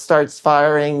cell starts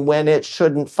firing when it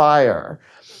shouldn't fire.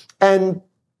 And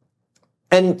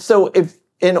so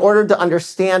in order to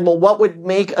understand, well, what would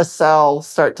make a cell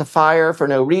start to fire for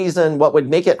no reason, what would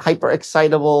make it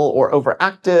hyperexcitable or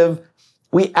overactive,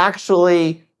 we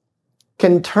actually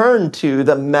can turn to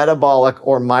the metabolic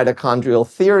or mitochondrial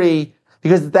theory,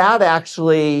 because that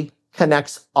actually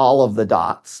connects all of the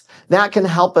dots. That can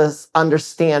help us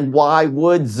understand why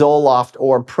would Zoloft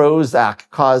or Prozac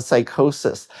cause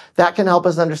psychosis. That can help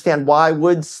us understand why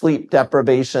would sleep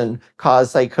deprivation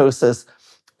cause psychosis.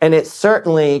 And it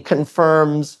certainly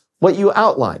confirms what you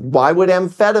outlined. Why would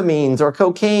amphetamines or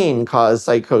cocaine cause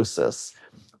psychosis?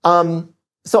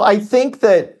 So I think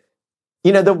that,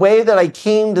 the way that I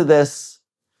came to this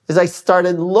is I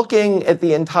started looking at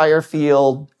the entire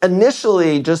field,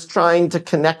 initially just trying to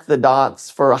connect the dots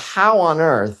for how on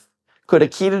earth could a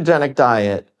ketogenic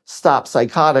diet stop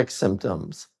psychotic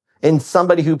symptoms in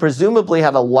somebody who presumably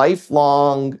had a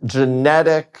lifelong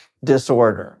genetic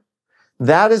disorder.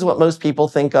 That is what most people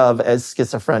think of as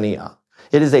schizophrenia.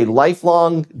 It is a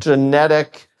lifelong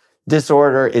genetic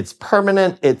disorder. It's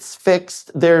permanent, it's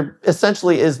fixed. There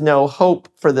essentially is no hope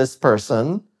for this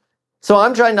person. So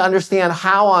I'm trying to understand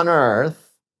how on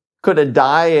earth could a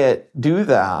diet do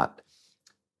that?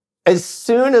 As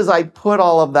soon as I put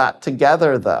all of that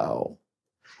together, though,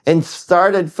 and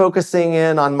started focusing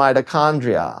in on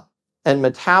mitochondria and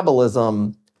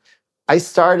metabolism, I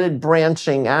started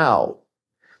branching out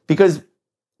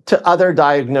to other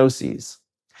diagnoses.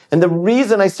 And the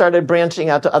reason I started branching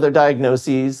out to other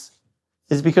diagnoses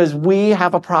is because we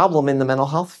have a problem in the mental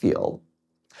health field.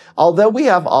 Although we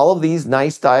have all of these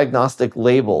nice diagnostic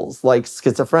labels like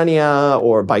schizophrenia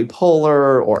or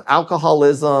bipolar or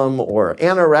alcoholism or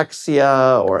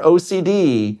anorexia or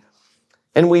OCD,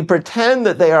 and we pretend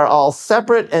that they are all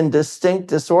separate and distinct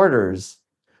disorders,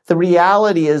 the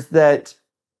reality is that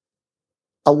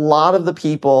a lot of the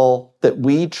people that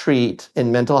we treat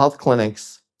in mental health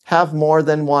clinics have more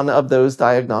than one of those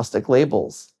diagnostic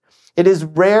labels. It is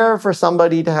rare for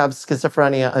somebody to have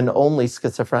schizophrenia and only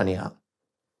schizophrenia.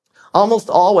 Almost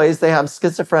always they have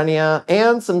schizophrenia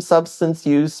and some substance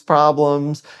use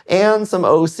problems and some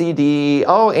OCD,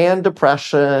 and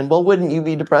depression. Well, wouldn't you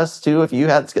be depressed too if you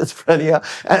had schizophrenia?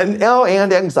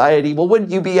 And anxiety. Well,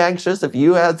 wouldn't you be anxious if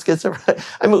you had schizophrenia?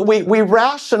 I mean, we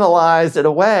rationalize it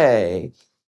away,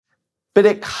 but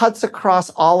it cuts across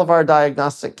all of our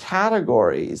diagnostic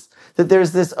categories that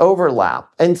there's this overlap.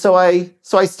 And so I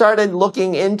started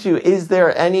looking into, is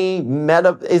there any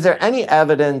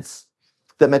evidence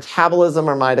that metabolism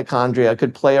or mitochondria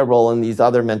could play a role in these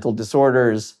other mental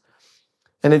disorders?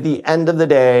 And at the end of the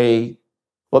day,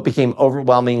 what became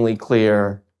overwhelmingly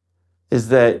clear is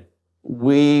that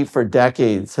we, for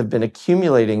decades, have been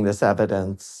accumulating this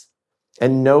evidence,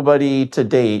 and nobody to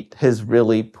date has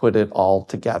really put it all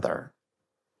together.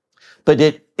 But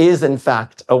it is, in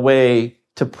fact, a way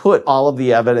to put all of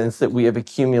the evidence that we have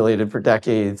accumulated for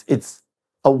decades. It's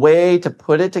a way to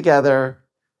put it together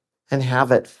and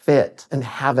have it fit and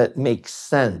have it make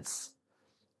sense.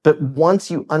 But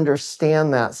once you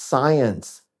understand that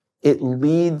science, it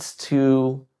leads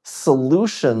to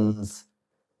solutions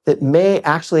that may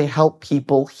actually help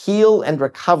people heal and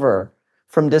recover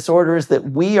from disorders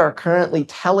that we are currently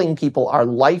telling people are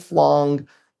lifelong,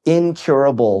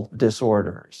 incurable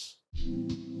disorders.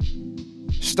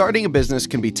 Starting a business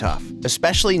can be tough,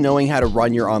 especially knowing how to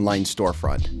run your online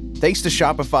storefront. Thanks to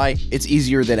Shopify, it's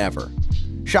easier than ever.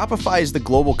 Shopify is the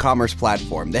global commerce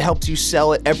platform that helps you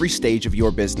sell at every stage of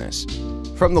your business.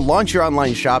 From the launch your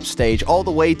online shop stage all the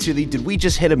way to the did we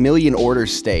just hit 1 million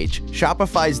orders stage,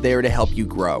 Shopify's there to help you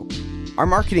grow. Our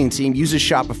marketing team uses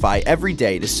Shopify every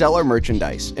day to sell our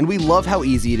merchandise, and we love how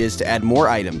easy it is to add more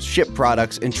items, ship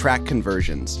products, and track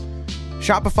conversions.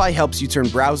 Shopify helps you turn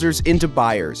browsers into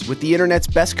buyers with the internet's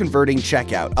best converting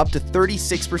checkout, up to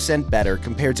 36% better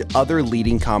compared to other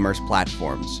leading commerce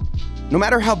platforms. No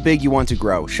matter how big you want to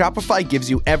grow, Shopify gives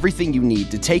you everything you need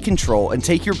to take control and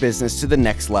take your business to the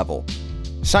next level.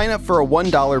 Sign up for a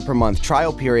 $1 per month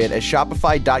trial period at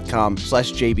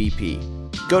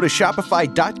shopify.com/JBP. Go to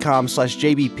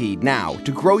shopify.com/JBP now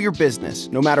to grow your business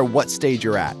no matter what stage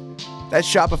you're at.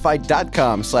 That's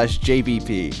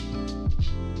shopify.com/JBP.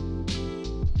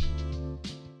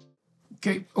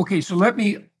 Okay, so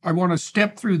I want to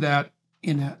step through that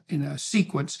in a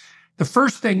sequence. The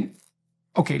first thing,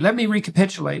 let me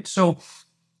recapitulate. So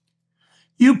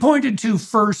you pointed to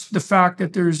first the fact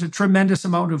that there's a tremendous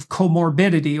amount of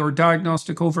comorbidity or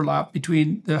diagnostic overlap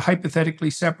between the hypothetically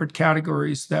separate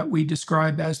categories that we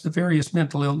describe as the various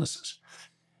mental illnesses.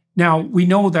 Now, we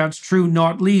know that's true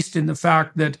not least in the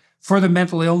fact that for the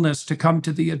mental illness to come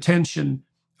to the attention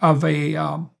of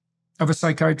a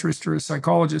psychiatrist or a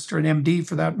psychologist or an MD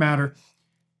for that matter,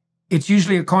 it's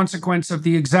usually a consequence of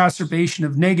the exacerbation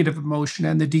of negative emotion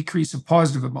and the decrease of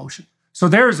positive emotion. So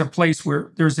there's a place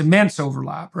where there's immense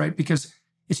overlap, right? Because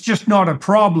it's just not a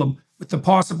problem, with the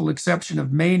possible exception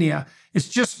of mania. It's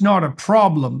just not a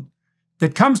problem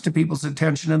that comes to people's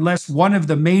attention unless one of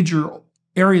the major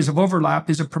areas of overlap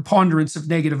is a preponderance of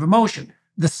negative emotion,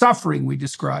 the suffering we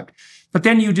described. But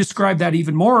then you describe that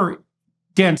even more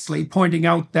densely, pointing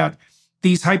out that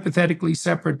these hypothetically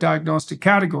separate diagnostic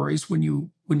categories, when you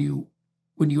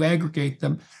aggregate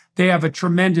them, they have a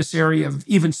tremendous area of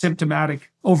even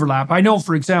symptomatic overlap. I know,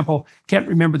 for example, can't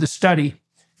remember the study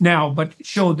now, but it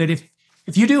showed that if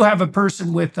if you do have a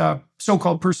person with a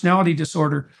so-called personality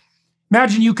disorder,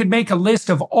 imagine you could make a list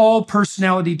of all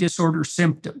personality disorder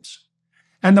symptoms.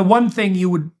 And the one thing you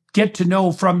would get to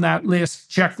know from that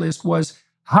checklist, was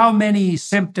how many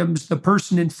symptoms the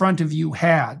person in front of you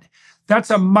had. That's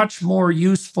a much more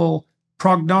useful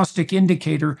prognostic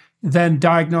indicator than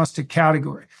diagnostic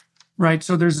category, right?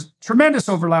 So there's tremendous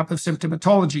overlap of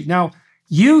symptomatology. Now,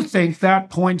 you think that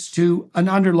points to an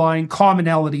underlying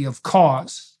commonality of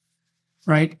cause,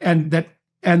 right? And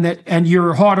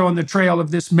you're hot on the trail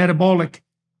of this metabolic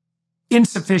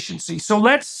insufficiency. So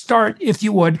let's start, if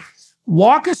you would,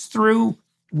 walk us through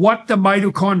what the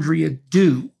mitochondria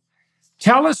do.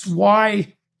 Tell us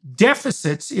why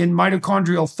deficits in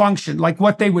mitochondrial function, like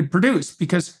what they would produce,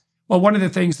 because, well, one of the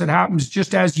things that happens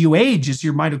just as you age is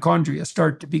your mitochondria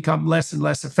start to become less and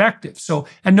less effective. So,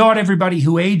 and not everybody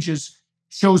who ages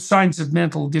shows signs of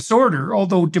mental disorder,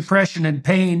 although depression and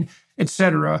pain,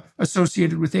 etc.,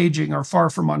 associated with aging are far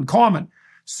from uncommon.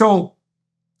 So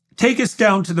take us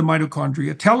down to the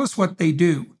mitochondria. Tell us what they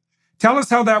do. Tell us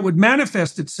how that would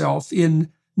manifest itself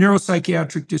in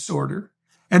neuropsychiatric disorder.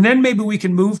 And then maybe we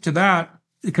can move to that,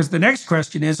 because the next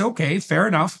question is, okay, fair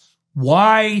enough.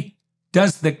 Why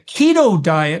does the keto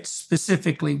diet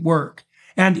specifically work?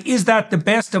 And is that the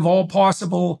best of all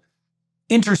possible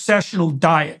intercessional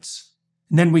diets?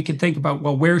 And then we can think about,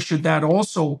 well, where should that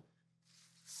also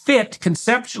fit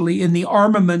conceptually in the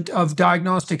armament of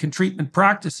diagnostic and treatment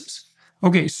practices?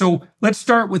 Okay, so let's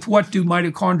start with, what do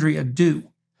mitochondria do?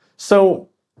 So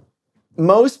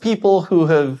most people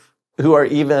who are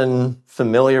even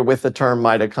familiar with the term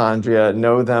mitochondria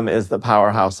know them as the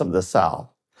powerhouse of the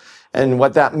cell. And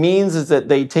what that means is that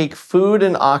they take food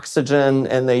and oxygen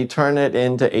and they turn it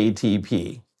into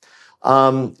ATP.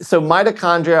 So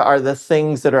mitochondria are the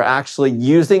things that are actually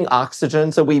using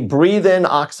oxygen. So we breathe in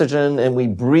oxygen and we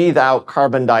breathe out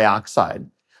carbon dioxide.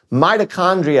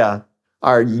 Mitochondria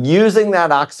are using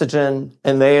that oxygen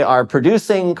and they are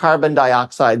producing carbon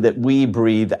dioxide that we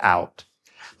breathe out.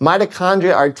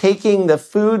 Mitochondria are taking the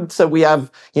food, so we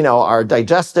have, our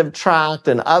digestive tract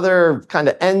and other kind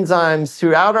of enzymes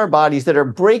throughout our bodies that are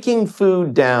breaking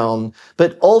food down,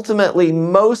 but ultimately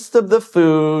most of the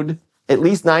food, at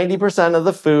least 90% of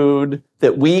the food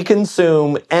that we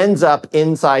consume, ends up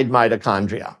inside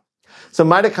mitochondria. So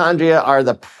mitochondria are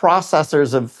the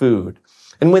processors of food.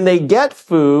 And when they get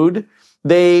food,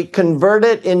 they convert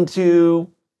it into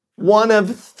one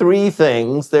of three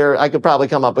things. I could probably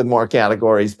come up with more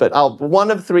categories, but one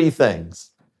of three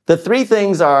things. The three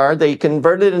things are, they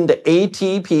convert it into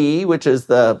ATP, which is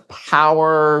the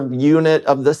power unit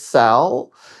of the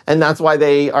cell. And that's why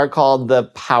they are called the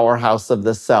powerhouse of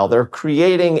the cell. They're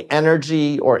creating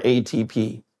energy, or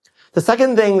ATP. The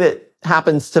second thing that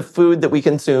happens to food that we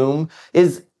consume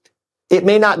is it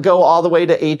may not go all the way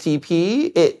to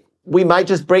ATP. We might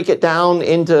just break it down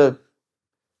into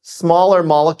smaller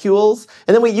molecules,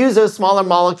 and then we use those smaller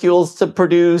molecules to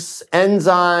produce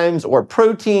enzymes or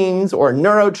proteins or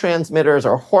neurotransmitters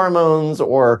or hormones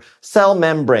or cell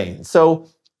membranes. So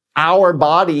our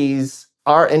bodies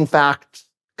are in fact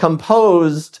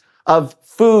composed of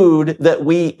food that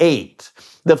we ate.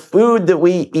 The food that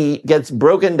we eat gets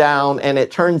broken down and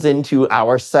it turns into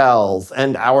our cells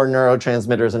and our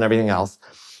neurotransmitters and everything else.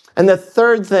 And the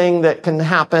third thing that can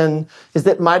happen is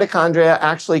that mitochondria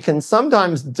actually can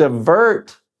sometimes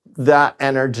divert that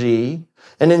energy.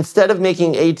 And instead of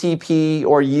making ATP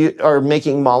or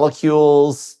making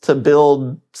molecules to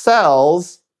build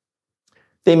cells,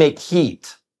 they make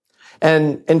heat.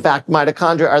 And in fact,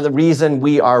 mitochondria are the reason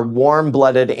we are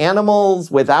warm-blooded animals.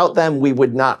 Without them, we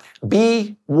would not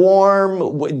be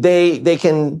warm. They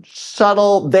can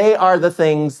shuttle. They are the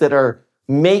things that are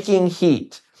making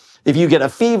heat. If you get a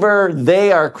fever,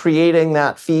 they are creating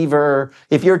that fever.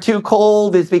 If you're too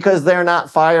cold, it's because they're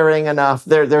not firing enough.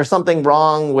 There's something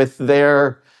wrong with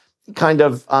their kind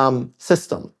of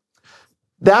system.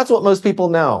 That's what most people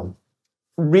know.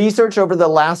 Research over the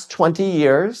last 20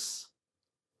 years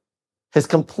has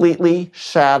completely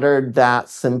shattered that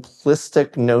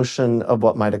simplistic notion of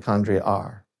what mitochondria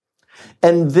are.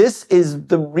 And this is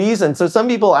the reason. So some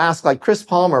people ask, like Chris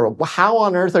Palmer, how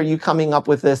on earth are you coming up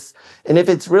with this? And if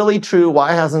it's really true,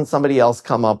 why hasn't somebody else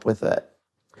come up with it?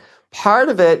 Part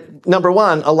of it, number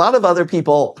one, a lot of other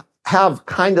people have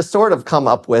kind of sort of come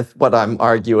up with what I'm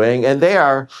arguing, and they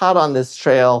are hot on this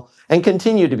trail and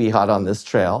continue to be hot on this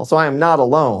trail. So I am not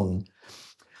alone.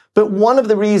 But one of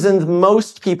the reasons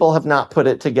most people have not put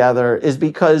it together is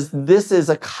because this is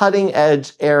a cutting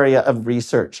edge area of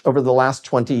research over the last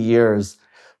 20 years,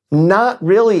 not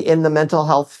really in the mental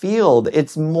health field.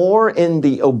 It's more in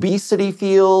the obesity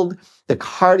field the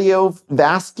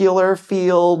cardiovascular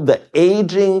field, the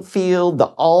aging field, the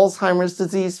Alzheimer's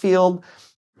disease field.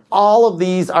 All of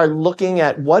these are looking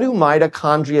at what do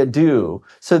mitochondria do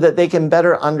so that they can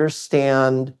better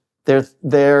understand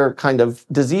their kind of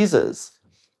diseases.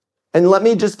 And let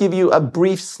me just give you a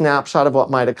brief snapshot of what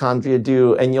mitochondria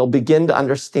do, and you'll begin to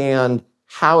understand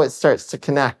how it starts to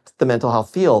connect the mental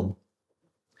health field.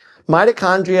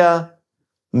 Mitochondria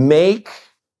make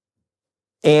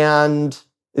and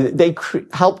they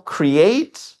help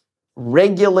create,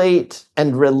 regulate,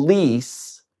 and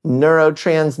release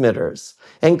neurotransmitters,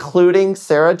 including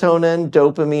serotonin,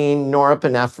 dopamine,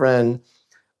 norepinephrine,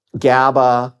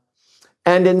 GABA.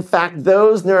 And in fact,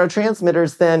 those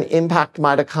neurotransmitters then impact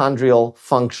mitochondrial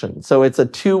function. So it's a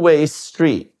two-way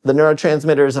street. The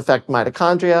neurotransmitters affect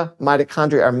mitochondria.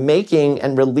 Mitochondria are making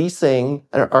and releasing,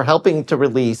 or helping to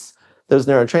release those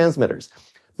neurotransmitters.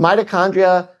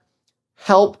 Mitochondria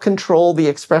help control the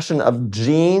expression of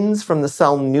genes from the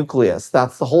cell nucleus.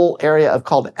 That's the whole area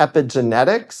called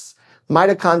epigenetics.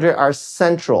 Mitochondria are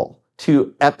central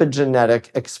to epigenetic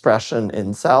expression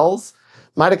in cells.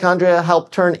 Mitochondria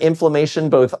help turn inflammation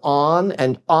both on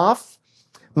and off.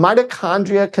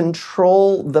 Mitochondria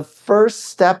control the first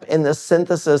step in the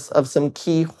synthesis of some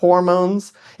key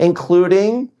hormones,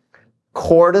 including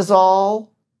cortisol,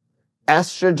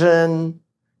 estrogen,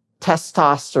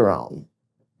 testosterone.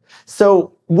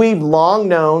 So we've long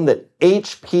known that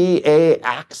HPA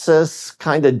axis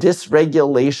kind of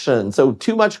dysregulation, so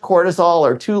too much cortisol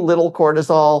or too little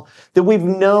cortisol, that we've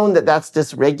known that that's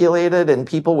dysregulated in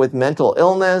people with mental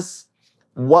illness.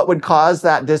 What would cause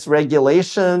that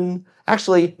dysregulation?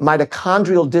 Actually,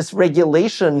 mitochondrial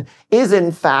dysregulation is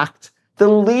in fact the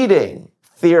leading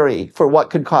theory for what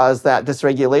could cause that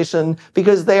dysregulation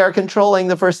because they are controlling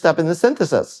the first step in the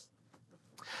synthesis.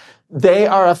 They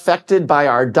are affected by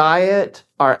our diet,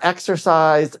 our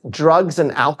exercise, drugs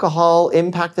and alcohol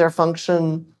impact their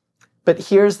function. But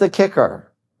here's the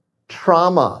kicker: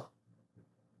 trauma,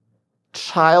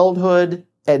 childhood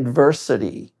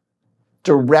adversity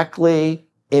directly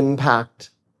impact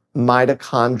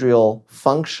mitochondrial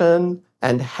function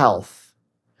and health.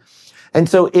 And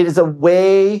so it is a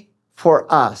way for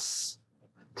us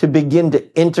to begin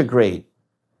to integrate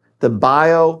the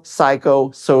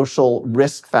biopsychosocial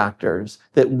risk factors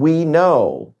that we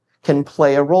know can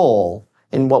play a role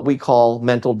in what we call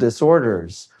mental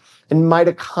disorders. And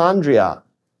mitochondria,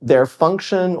 their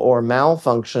function or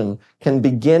malfunction, can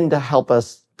begin to help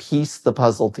us piece the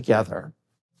puzzle together.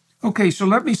 Okay, so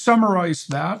let me summarize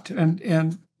that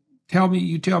and tell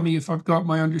me if I've got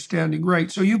my understanding right.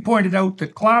 So you pointed out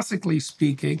that classically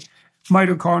speaking,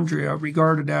 mitochondria,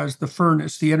 regarded as the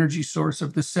furnace, the energy source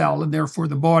of the cell, and therefore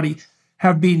the body,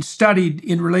 have been studied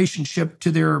in relationship to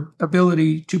their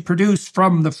ability to produce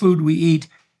from the food we eat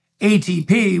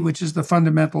ATP, which is the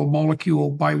fundamental molecule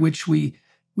by which we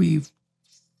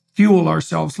fuel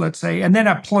ourselves, let's say, and then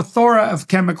a plethora of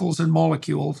chemicals and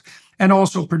molecules, and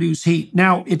also produce heat.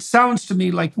 Now, it sounds to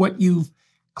me like what you've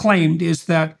claimed is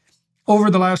that over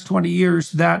the last 20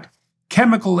 years, that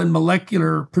chemical and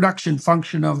molecular production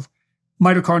function of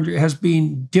mitochondria has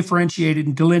been differentiated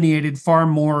and delineated far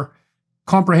more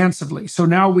comprehensively. So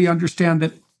now we understand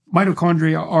that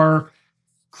mitochondria are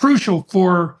crucial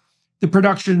for the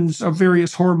productions of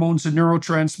various hormones and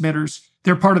neurotransmitters.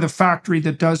 They're part of the factory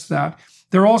that does that.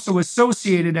 They're also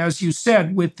associated, as you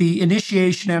said, with the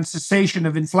initiation and cessation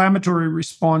of inflammatory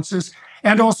responses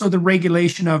and also the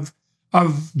regulation of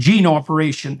gene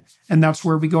operation. And that's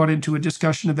where we got into a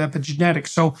discussion of epigenetics.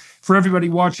 So for everybody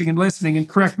watching and listening, and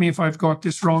correct me if I've got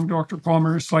this wrong, Dr.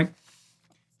 Palmer, it's like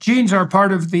genes are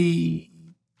part of the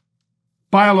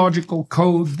biological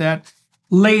code that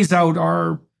lays out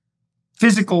our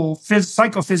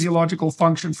psychophysiological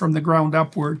function from the ground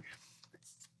upward.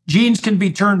 Genes can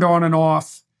be turned on and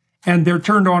off, and they're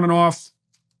turned on and off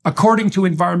according to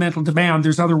environmental demand.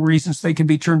 There's other reasons they can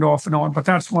be turned off and on, but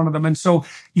that's one of them. And so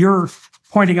you're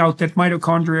pointing out that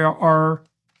mitochondria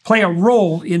play a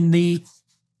role in the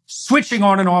switching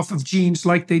on and off of genes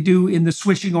like they do in the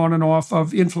switching on and off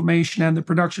of inflammation and the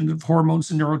production of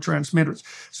hormones and neurotransmitters.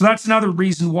 So that's another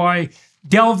reason why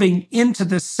delving into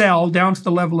the cell down to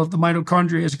the level of the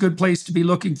mitochondria is a good place to be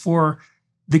looking for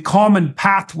the common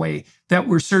pathway that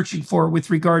we're searching for with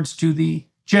regards to the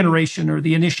generation or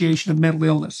the initiation of mental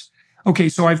illness. Okay,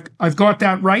 so I've got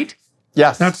that right?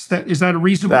 Yes. Is that a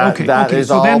reasonable? That is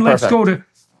all then perfect. Let's go to.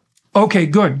 Okay,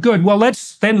 good. Well,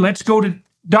 let's go to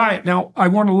diet. Now, I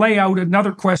want to lay out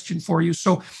another question for you.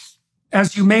 So,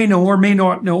 as you may know or may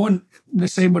not know, and the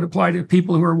same would apply to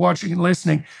people who are watching and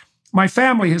listening, my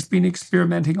family has been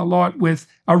experimenting a lot with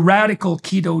a radical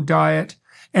keto diet.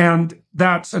 And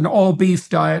that's an all beef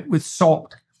diet with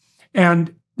salt.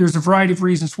 And there's a variety of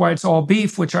reasons why it's all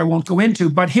beef, which I won't go into.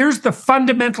 But here's the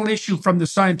fundamental issue from the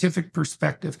scientific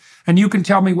perspective. And you can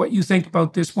tell me what you think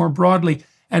about this more broadly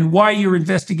and why you're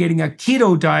investigating a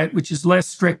keto diet, which is less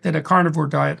strict than a carnivore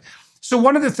diet. So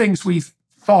one of the things we've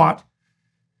thought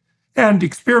and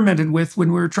experimented with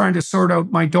when we were trying to sort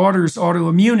out my daughter's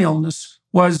autoimmune illness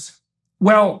was,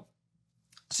 well,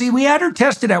 see, we had her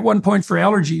tested at one point for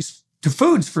allergies to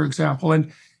foods, for example,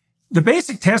 and the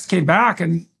basic test came back,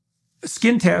 and a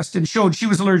skin test, and showed she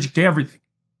was allergic to everything.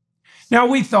 Now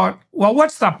we thought, well,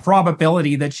 what's the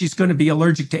probability that she's going to be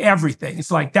allergic to everything? It's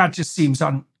like, that just seems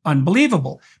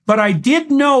unbelievable. But I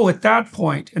did know at that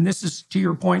point, and this is to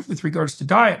your point with regards to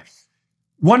diet,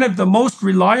 one of the most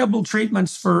reliable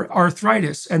treatments for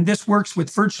arthritis, and this works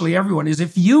with virtually everyone, is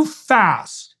if you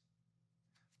fast,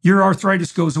 your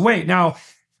arthritis goes away. Now,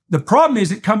 the problem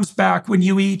is it comes back when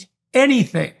you eat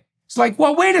anything. It's like,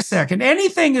 well, wait a second.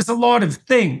 Anything is a lot of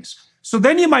things. So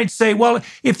then you might say, well,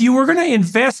 if you were going to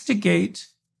investigate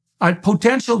a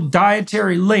potential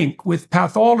dietary link with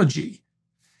pathology,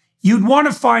 you'd want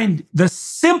to find the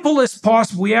simplest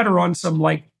possible. We had her on some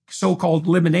like so-called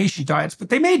elimination diets, but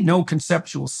they made no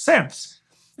conceptual sense.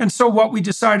 And so what we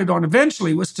decided on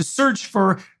eventually was to search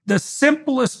for the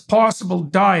simplest possible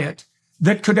diet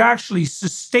that could actually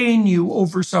sustain you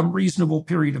over some reasonable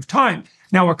period of time.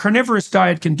 Now, a carnivorous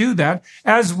diet can do that.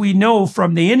 As we know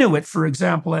from the Inuit, for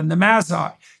example, and the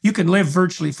Maasai, you can live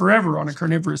virtually forever on a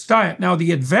carnivorous diet. Now,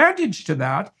 the advantage to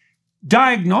that,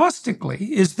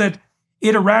 diagnostically, is that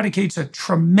it eradicates a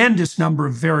tremendous number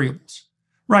of variables,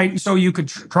 right? So you could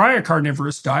try a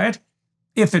carnivorous diet.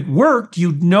 If it worked,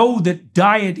 you'd know that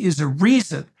diet is a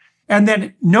reason. And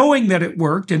then knowing that it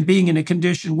worked and being in a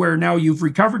condition where now you've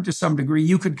recovered to some degree,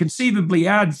 you could conceivably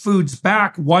add foods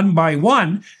back one by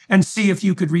one and see if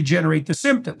you could regenerate the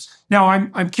symptoms. Now,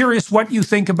 I'm curious what you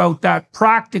think about that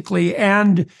practically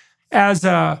and as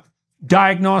a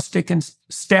diagnostic and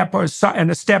a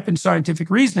step in scientific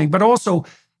reasoning, but also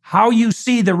how you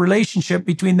see the relationship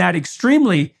between that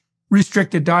extremely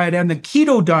restricted diet and the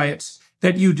keto diets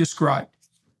that you described.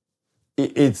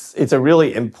 It's a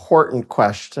really important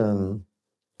question,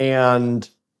 and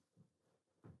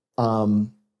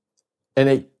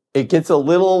it gets a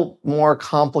little more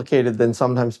complicated than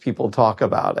sometimes people talk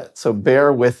about it. So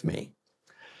bear with me.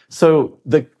 So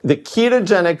the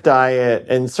ketogenic diet,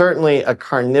 and certainly a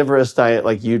carnivorous diet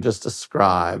like you just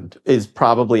described, is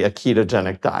probably a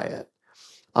ketogenic diet,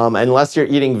 unless you're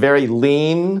eating very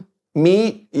lean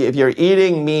meat. If you're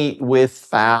eating meat with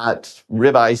fat,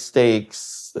 ribeye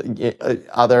steaks,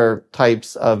 other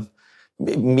types of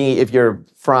meat, if you're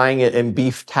frying it in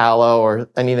beef tallow or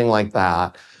anything like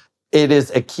that, it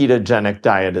is a ketogenic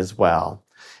diet as well.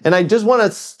 And I just want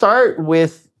to start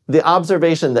with the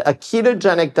observation that a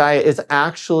ketogenic diet is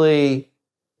actually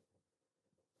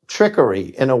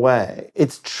trickery in a way.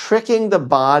 It's tricking the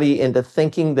body into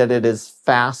thinking that it is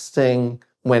fasting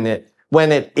when it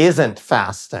isn't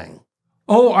fasting.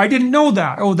 Oh, I didn't know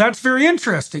that. Oh, that's very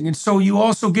interesting. And so you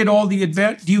also get all the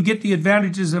do you get the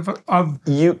advantages of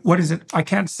what is it? I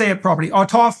can't say it properly.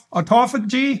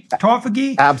 Autophagy?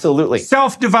 Absolutely.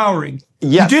 Self-devouring.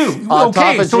 Yes. You do.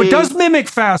 Autophagy. Okay, so it does mimic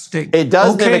fasting. It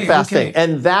does mimic fasting. Okay.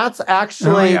 And that's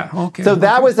actually,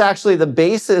 that was actually the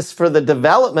basis for the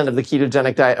development of the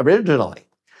ketogenic diet originally,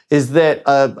 is that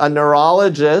a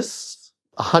neurologist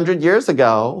 100 years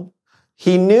ago,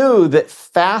 he knew that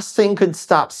fasting could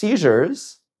stop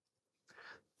seizures,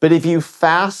 but if you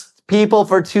fast people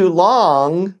for too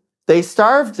long, they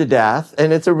starve to death,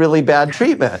 and it's a really bad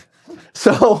treatment.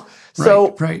 So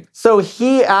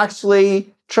he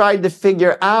actually tried to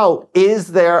figure out,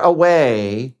 is there a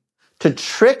way to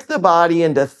trick the body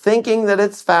into thinking that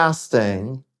it's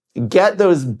fasting, get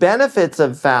those benefits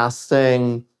of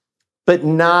fasting, but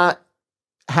not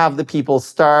have the people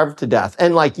starve to death?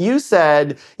 And like you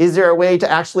said, is there a way to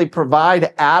actually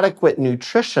provide adequate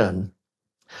nutrition?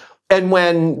 And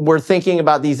when we're thinking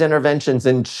about these interventions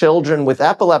in children with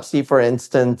epilepsy, for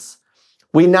instance,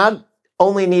 we not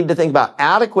only need to think about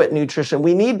adequate nutrition,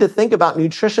 we need to think about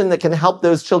nutrition that can help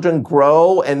those children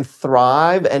grow and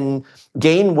thrive and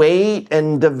gain weight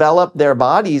and develop their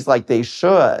bodies like they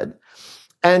should.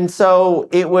 And so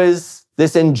it was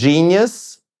this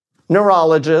ingenious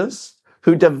neurologist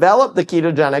who developed the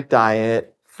ketogenic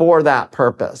diet for that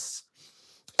purpose.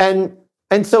 And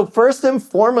so first and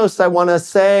foremost, I want to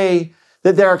say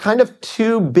that there are kind of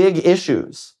two big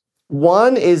issues.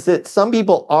 One is that some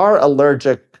people are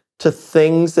allergic to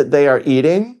things that they are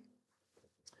eating,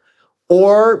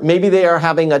 or maybe they are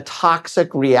having a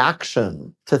toxic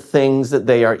reaction to things that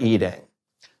they are eating.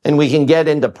 And we can get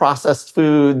into processed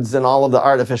foods and all of the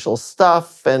artificial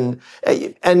stuff. And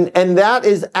that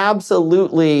is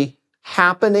absolutely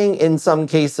happening in some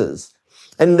cases.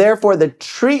 And therefore, the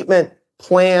treatment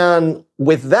plan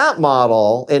with that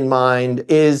model in mind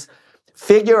is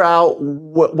figure out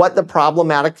what the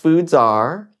problematic foods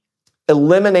are,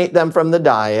 eliminate them from the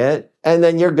diet, and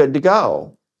then you're good to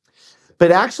go.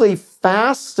 But actually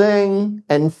fasting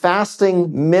and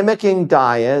fasting mimicking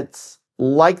diets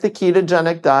like the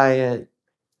ketogenic diet,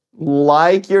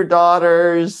 like your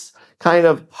daughter's kind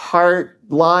of heart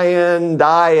lion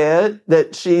diet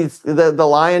that the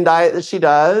lion diet that she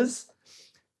does,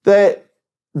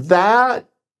 that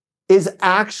is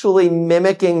actually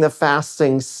mimicking the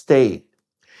fasting state.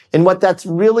 And what that's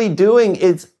really doing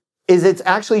is it's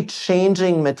actually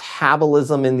changing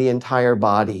metabolism in the entire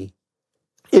body.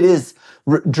 It is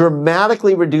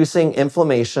dramatically reducing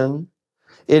inflammation.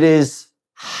 It is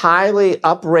highly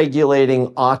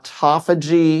upregulating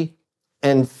autophagy.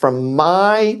 And from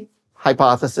my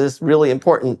hypothesis, really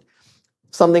important,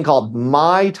 something called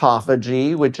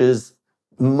mitophagy, which is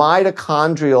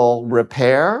mitochondrial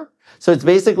repair. So it's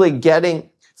basically getting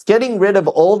rid of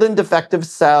old and defective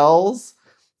cells,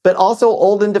 but also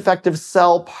old and defective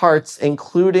cell parts,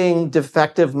 including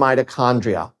defective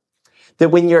mitochondria. That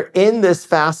when you're in this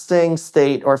fasting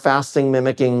state or fasting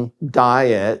mimicking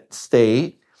diet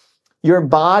state, your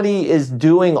body is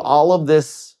doing all of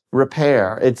this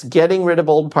repair. It's getting rid of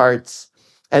old parts,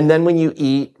 and then when you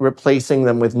eat, replacing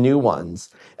them with new ones.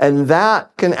 And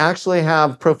that can actually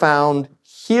have profound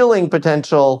healing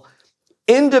potential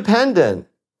independent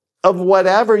of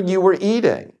whatever you were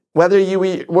eating. Whether you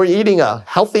were eating a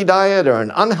healthy diet or an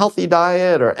unhealthy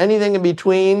diet or anything in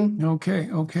between. Okay.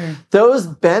 Those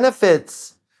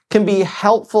benefits can be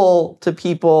helpful to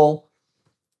people.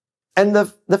 And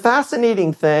the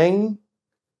fascinating thing,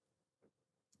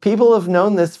 people have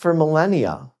known this for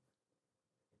millennia.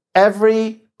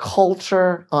 Every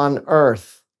culture on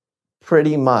earth,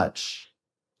 pretty much,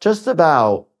 just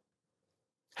about,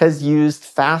 has used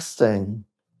fasting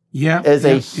as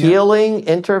a healing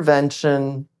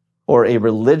intervention or a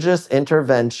religious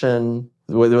intervention.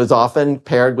 It was often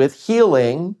paired with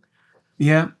healing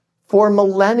for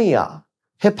millennia.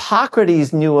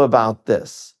 Hippocrates knew about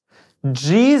this.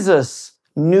 Jesus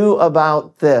knew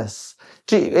about this.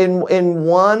 In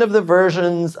one of the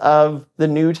versions of the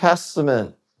New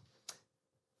Testament,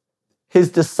 his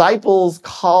disciples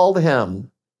called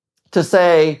him to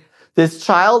say, this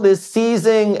child is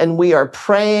seizing and we are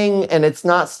praying and it's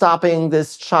not stopping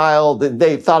this child.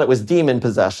 They thought it was demon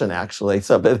possession, actually.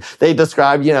 So they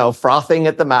described, frothing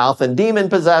at the mouth and demon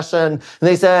possession. And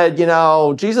they said,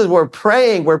 Jesus, we're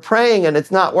praying and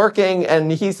it's not working. And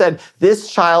he said,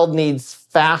 this child needs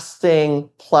fasting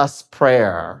plus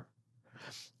prayer.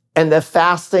 And the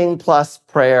fasting plus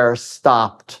prayer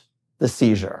stopped the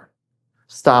seizure,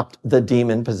 stopped the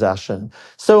demon possession.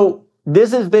 So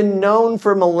this has been known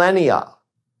for millennia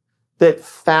that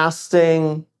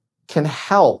fasting can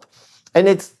help.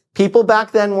 And people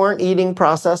back then weren't eating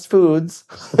processed foods.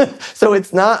 So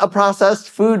it's not a processed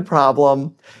food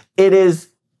problem. It is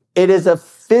a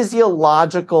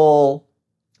physiological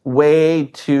way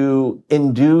to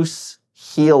induce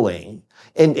healing.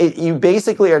 And you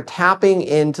basically are tapping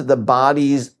into the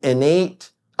body's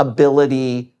innate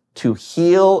ability to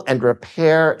heal and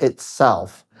repair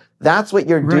itself. That's what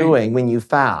you're doing when you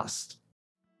fast.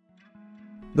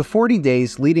 The 40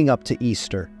 days leading up to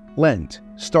Easter, Lent,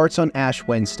 starts on Ash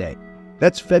Wednesday.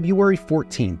 That's February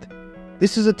 14th.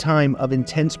 This is a time of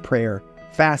intense prayer,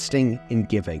 fasting, and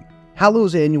giving.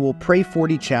 Hallow's annual Pray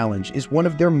 40 Challenge is one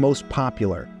of their most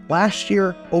popular. Last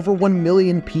year, over 1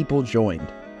 million people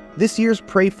joined. This year's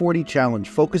Pray 40 Challenge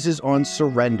focuses on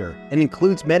surrender and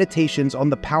includes meditations on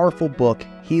the powerful book,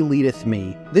 He Leadeth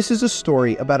Me. This is a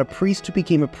story about a priest who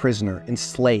became a prisoner and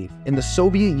slave in the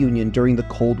Soviet Union during the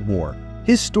Cold War.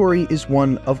 His story is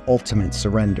one of ultimate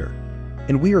surrender.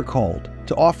 And we are called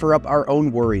to offer up our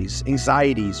own worries,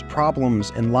 anxieties,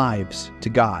 problems, and lives to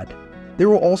God. There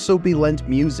will also be Lent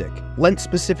music,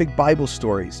 Lent-specific Bible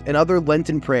stories, and other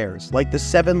Lenten prayers like the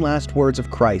 7 Last Words of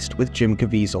Christ with Jim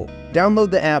Caviezel. Download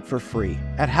the app for free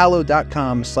at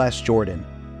hallow.com/Jordan.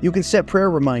 You can set prayer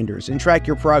reminders and track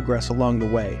your progress along the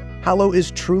way. Hallow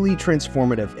is truly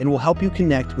transformative and will help you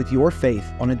connect with your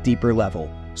faith on a deeper level.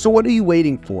 So what are you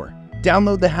waiting for?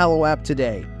 Download the Hallow app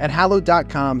today at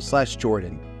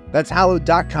hallow.com/Jordan. That's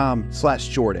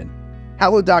hallow.com/Jordan.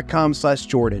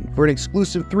 hallow.com/Jordan for an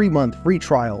exclusive 3-month free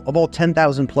trial of all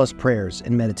 10,000 plus prayers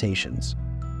and meditations.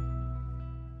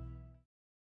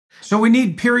 So we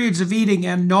need periods of eating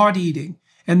and not eating.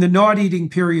 And the not eating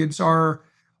periods are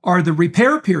are the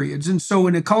repair periods. And so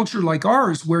in a culture like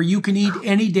ours, where you can eat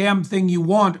any damn thing you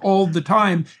want all the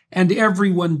time, and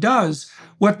everyone does,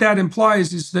 what that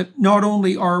implies is that not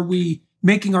only are we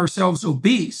making ourselves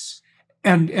obese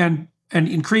and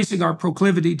increasing our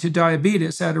proclivity to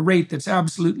diabetes at a rate that's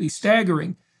absolutely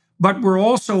staggering, but we're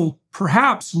also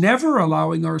perhaps never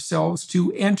allowing ourselves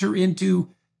to enter into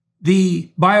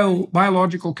the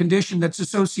biological condition that's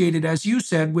associated, as you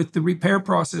said, with the repair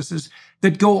processes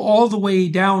that go all the way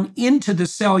down into the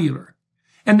cellular.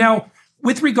 And now,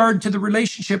 with regard to the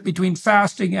relationship between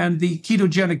fasting and the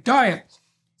ketogenic diet,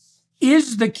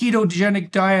 is the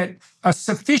ketogenic diet a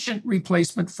sufficient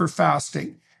replacement for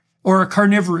fasting or a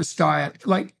carnivorous diet?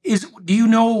 Like, do you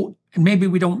know, and maybe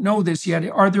we don't know this yet,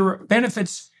 are there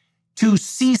benefits to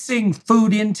ceasing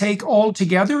food intake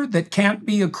altogether that can't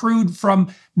be accrued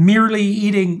from merely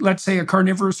eating, let's say, a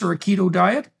carnivorous or a keto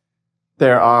diet?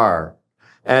 There are.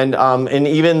 And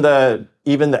even the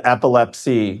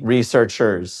epilepsy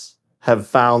researchers have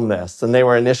found this. And they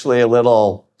were initially a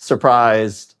little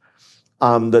surprised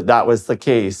that was the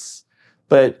case.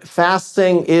 But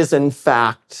fasting is, in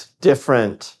fact,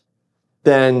 different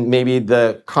than maybe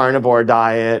the carnivore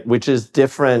diet, which is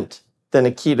different than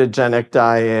a ketogenic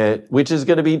diet, which is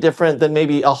going to be different than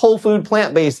maybe a whole food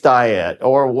plant-based diet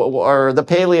or the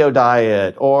paleo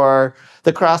diet or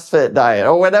the CrossFit diet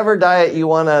or whatever diet you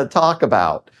want to talk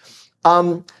about.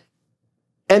 And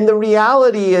the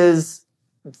reality is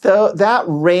that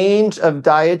range of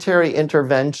dietary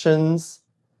interventions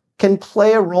can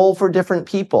play a role for different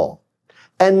people.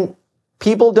 And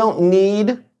people don't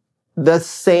need the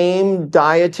same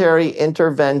dietary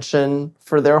intervention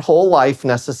for their whole life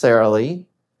necessarily.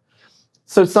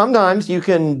 So sometimes you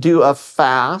can do a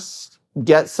fast,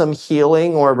 get some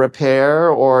healing or repair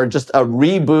or just a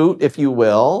reboot, if you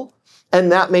will,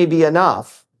 and that may be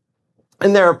enough.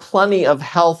 And there are plenty of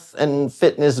health and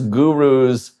fitness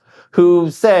gurus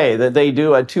who say that they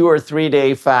do a 2 or 3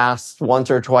 day fast once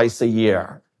or twice a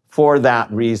year for that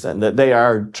reason, that they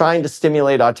are trying to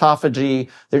stimulate autophagy,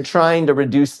 they're trying to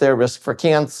reduce their risk for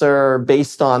cancer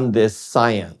based on this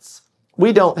science.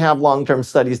 We don't have long-term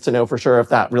studies to know for sure if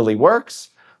that really works,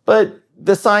 but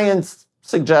the science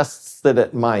suggests that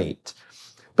it might.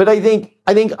 But I think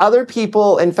other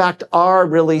people, in fact, are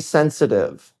really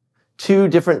sensitive to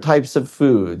different types of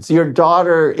foods. Your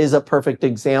daughter is a perfect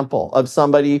example of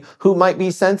somebody who might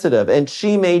be sensitive, and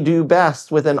she may do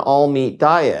best with an all-meat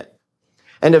diet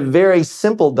and a very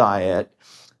simple diet.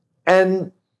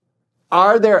 And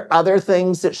are there other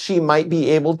things that she might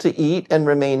be able to eat and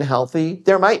remain healthy?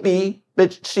 There might be,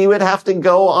 but she would have to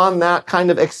go on that kind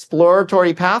of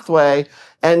exploratory pathway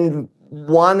and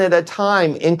one at a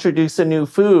time introduce a new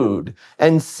food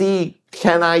and see,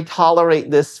 can I tolerate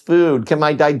this food? Can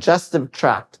my digestive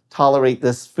tract tolerate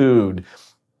this food?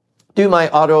 Do my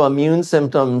autoimmune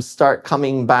symptoms start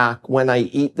coming back when I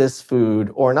eat this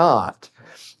food or not?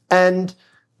 And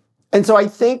so I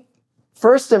think,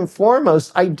 first and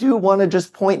foremost, I do want to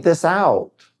just point this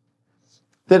out,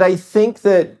 that I think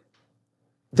that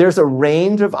there's a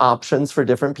range of options for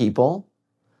different people.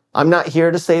 I'm not here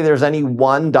to say there's any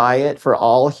one diet for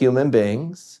all human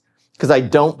beings, because I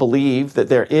don't believe that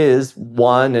there is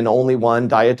one and only one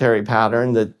dietary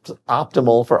pattern that's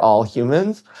optimal for all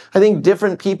humans. I think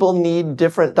different people need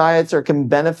different diets or can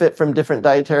benefit from different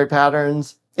dietary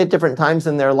patterns at different times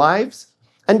in their lives,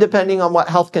 and depending on what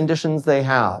health conditions they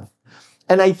have.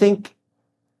 And I think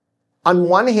on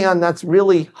one hand, that's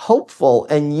really hopeful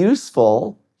and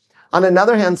useful. On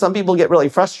another hand, some people get really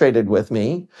frustrated with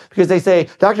me because they say,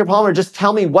 Dr. Palmer, just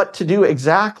tell me what to do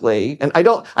exactly. And I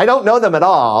don't know them at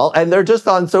all. And they're just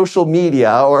on social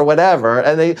media or whatever.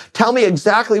 And they tell me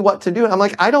exactly what to do. And I'm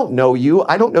like, I don't know you.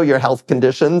 I don't know your health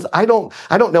conditions. I don't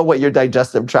know what your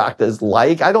digestive tract is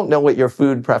like. I don't know what your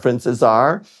food preferences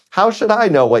are. How should I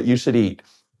know what you should eat?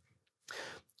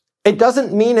 It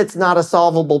doesn't mean it's not a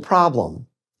solvable problem.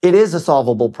 It is a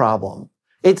solvable problem.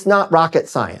 It's not rocket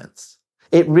science.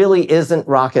 It really isn't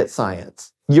rocket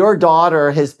science. Your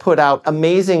daughter has put out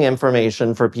amazing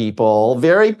information for people,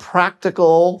 very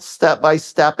practical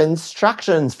step-by-step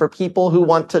instructions for people who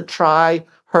want to try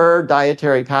her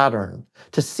dietary pattern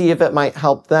to see if it might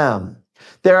help them.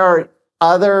 There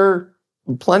are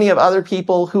plenty of other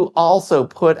people who also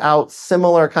put out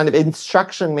similar kind of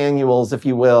instruction manuals, if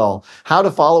you will, how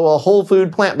to follow a whole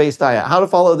food plant-based diet, how to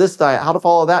follow this diet, how to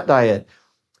follow that diet.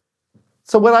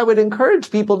 So what I would encourage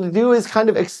people to do is kind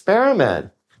of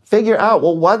experiment, figure out,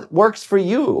 well, what works for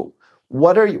you?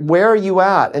 Where are you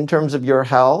at in terms of your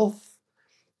health?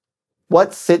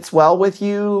 What sits well with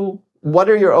you? what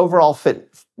are your overall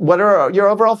fitness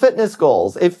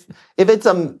goals? If it's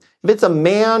a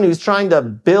man who's trying to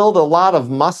build a lot of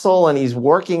muscle and he's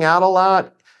working out a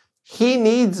lot, he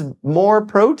needs more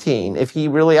protein if he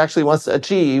really actually wants to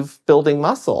achieve building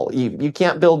muscle. You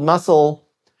can't build muscle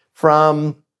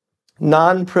from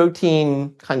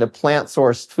non-protein kind of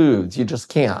plant-sourced foods. You just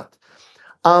can't.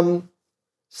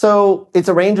 So it's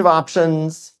a range of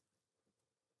options,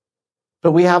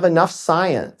 but we have enough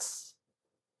science.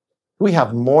 We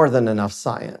have more than enough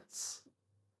science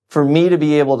for me to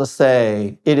be able to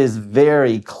say it is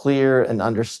very clear and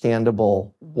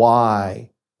understandable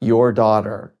why your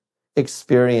daughter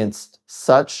experienced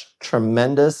such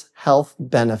tremendous health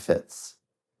benefits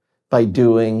by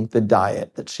doing the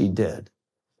diet that she did.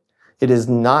 It is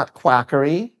not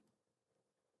quackery,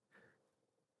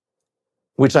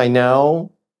 which I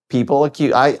know people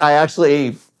accuse. I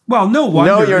actually no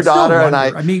wonder. know your daughter, no and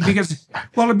I mean, because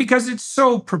it's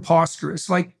so preposterous.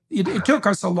 Like it took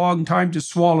us a long time to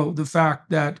swallow the fact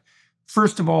that,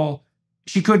 first of all,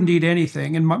 she couldn't eat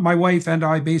anything, and my wife and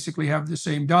I basically have the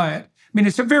same diet. I mean,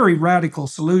 it's a very radical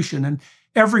solution, and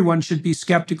everyone should be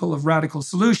skeptical of radical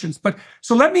solutions. But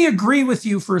so let me agree with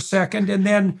you for a second, and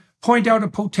then point out a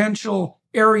potential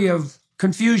area of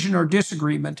confusion or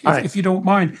disagreement, if you don't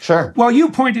mind. Sure. Well, you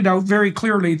pointed out very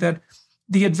clearly that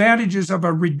the advantages of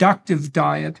a reductive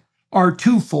diet are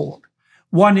twofold.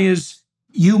 One is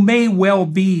you may well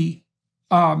be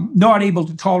not able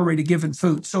to tolerate a given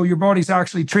food. So your body's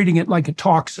actually treating it like a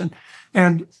toxin.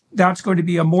 And that's going to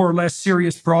be a more or less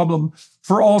serious problem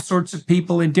for all sorts of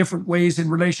people in different ways in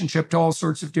relationship to all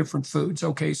sorts of different foods.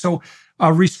 Okay, so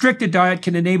a restricted diet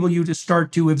can enable you to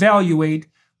start to evaluate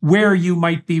where you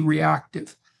might be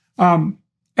reactive. And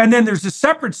then there's a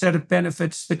separate set of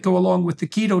benefits that go along with the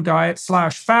keto diet /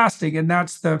 fasting, and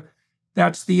that's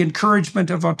the encouragement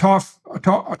of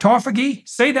autophagy.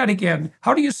 Say that again.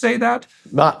 How do you say that?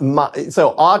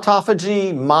 So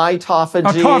autophagy, mitophagy.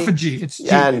 Autophagy, it's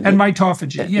and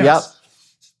mitophagy, yes. Yep.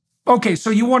 Okay, so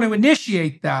you want to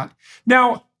initiate that.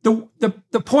 Now,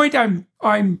 the point I'm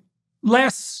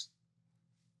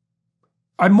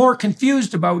more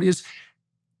confused about is,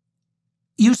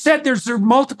 you said there are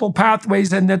multiple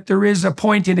pathways and that there is a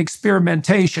point in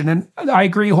experimentation. And I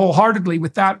agree wholeheartedly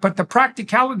with that, but the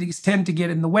practicalities tend to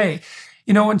get in the way.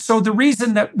 And so the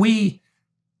reason that we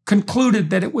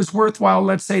concluded that it was worthwhile,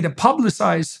 let's say, to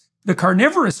publicize the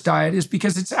carnivorous diet is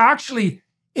because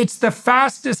it's the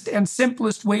fastest and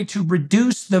simplest way to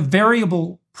reduce the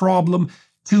variable problem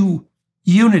to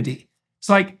unity. It's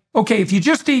like, okay, if you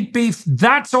just eat beef,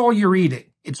 that's all you're eating.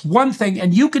 It's one thing,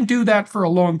 and you can do that for a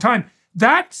long time.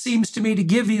 That seems to me to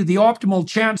give you the optimal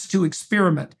chance to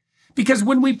experiment. Because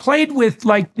when we played with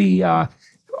like I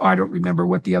don't remember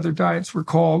what the other diets were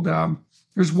called.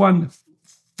 There's one,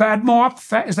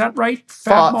 FODMAP, is that right?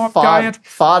 FODMAP diet?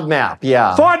 FODMAP,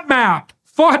 yeah.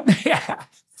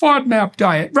 FODMAP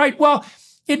diet, right. Well,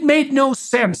 it made no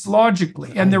sense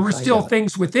logically. And there were still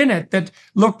things within it that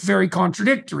looked very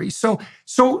contradictory. So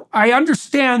I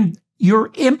understand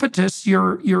your impetus,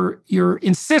 your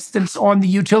insistence on the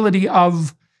utility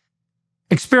of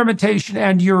experimentation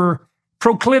and your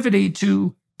proclivity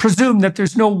to presume that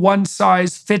there's no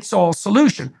one-size-fits-all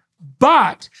solution.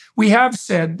 But we have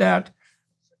said that,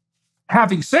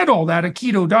 having said all that, a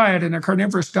keto diet and a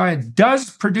carnivorous diet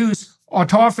does produce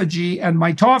autophagy and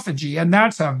mitophagy, and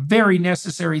that's a very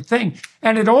necessary thing.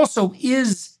 And it also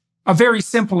is a very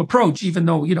simple approach, even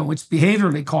though, it's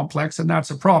behaviorally complex, and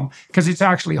that's a problem, because it's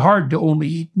actually hard to only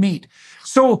eat meat.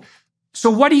 So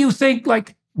what do you think,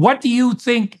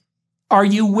 are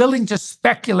you willing to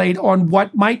speculate on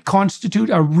what might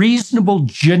constitute a reasonable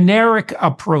generic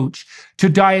approach to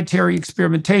dietary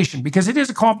experimentation? Because it is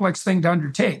a complex thing to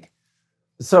undertake.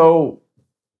 So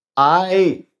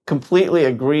I completely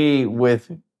agree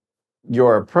with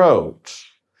your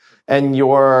approach and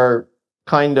your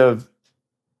kind of,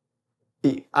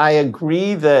 I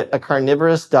agree that a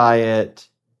carnivorous diet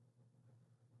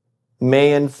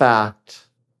may in fact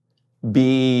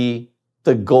be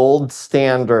the gold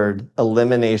standard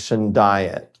elimination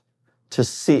diet to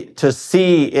see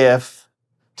if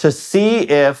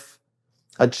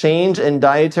a change in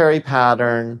dietary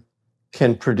pattern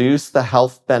can produce the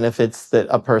health benefits that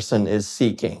a person is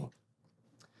seeking.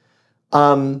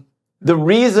 The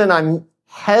reason I'm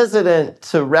hesitant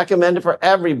to recommend it for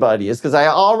everybody is because I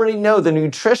already know the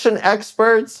nutrition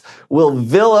experts will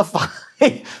vilify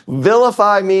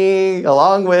me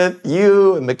along with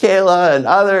you and Michaela and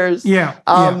others. Yeah.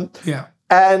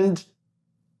 And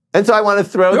And so I want to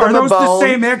throw them a bone. Are those the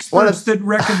same experts that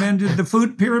recommended the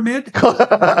food pyramid?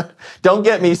 Don't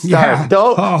get me started. Yeah.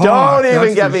 Don't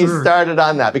even get me started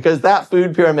on that, because that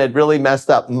food pyramid really messed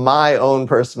up my own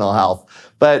personal health.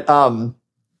 But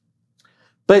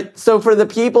so for the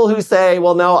people who say,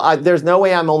 well, no, there's no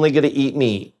way I'm only going to eat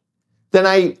meat, then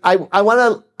I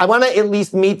want to at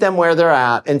least meet them where they're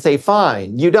at and say,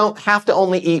 fine, you don't have to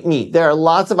only eat meat. There are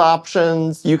lots of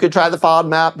options. You could try the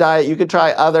FODMAP diet. You could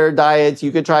try other diets.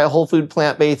 You could try a whole food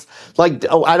plant-based. Like,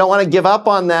 I don't want to give up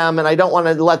on them, and I don't want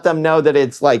to let them know that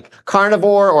it's like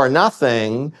carnivore or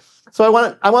nothing. So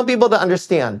I want people to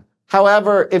understand.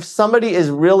 However, if somebody is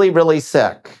really, really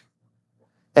sick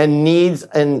and needs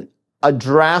a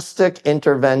drastic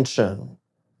intervention,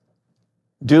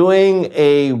 doing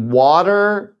a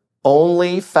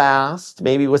water-only fast,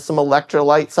 maybe with some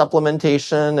electrolyte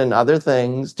supplementation and other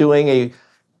things, doing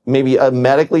maybe a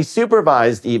medically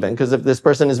supervised even, because if this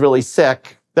person is really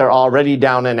sick, they're already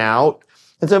down and out.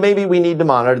 And so maybe we need to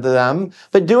monitor them.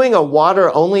 But doing a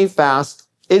water-only fast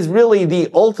is really the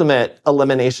ultimate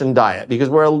elimination diet, because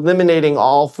we're eliminating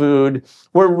all food.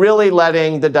 We're really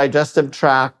letting the digestive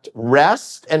tract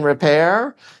rest and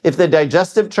repair. If the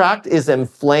digestive tract is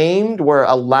inflamed, we're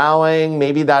allowing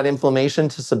maybe that inflammation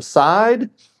to subside.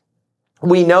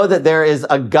 We know that there is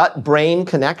a gut-brain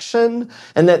connection,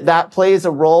 and that plays a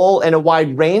role in a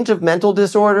wide range of mental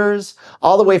disorders,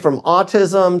 all the way from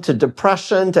autism to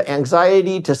depression to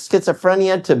anxiety to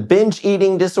schizophrenia to binge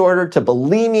eating disorder to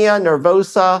bulimia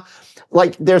nervosa.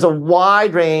 Like, there's a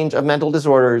wide range of mental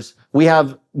disorders. We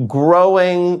have a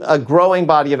growing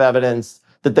body of evidence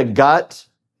that the gut,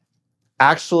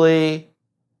 actually,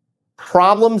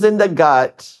 problems in the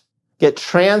gut get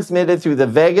transmitted through the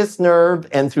vagus nerve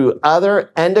and through other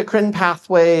endocrine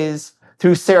pathways,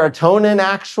 through serotonin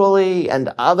actually,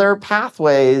 and other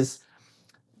pathways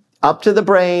up to the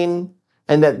brain,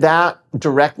 and that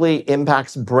directly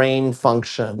impacts brain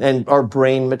function or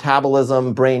brain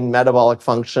metabolism, brain metabolic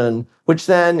function, which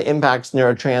then impacts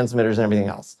neurotransmitters and everything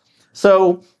else.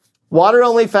 So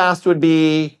water-only fast would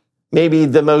be maybe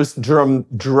the most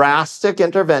drastic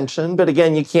intervention, but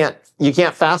again, you can't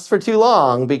fast for too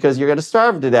long because you're going to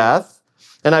starve to death.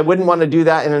 And I wouldn't want to do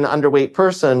that in an underweight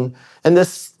person. And the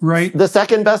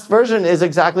second best version is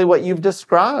exactly what you've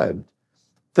described.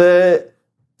 The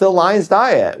Lion's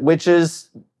diet, which is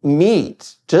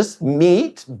meat, just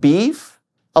meat, beef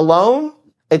alone.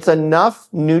 It's enough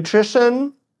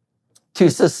nutrition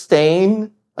to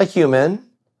sustain a human.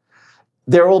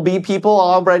 There will be people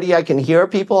already, I can hear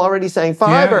people already saying,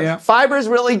 fiber. Yeah. Fiber is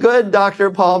really good,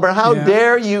 Dr. Palmer. How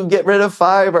dare you get rid of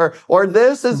fiber? Or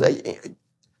this is,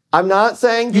 I'm not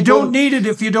saying you don't need it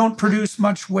if you don't produce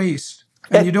much waste.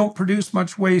 And you don't produce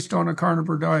much waste on a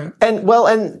carnivore diet.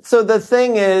 And so the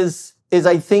thing is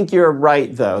I think you're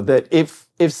right, though, that if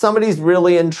somebody's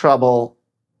really in trouble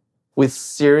with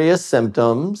serious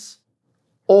symptoms,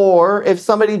 or if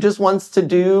somebody just wants to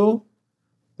do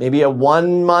maybe a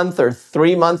 1 month or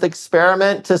 3 month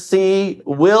experiment to see,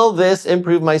 will this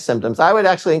improve my symptoms? I would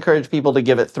actually encourage people to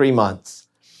give it 3 months.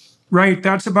 Right.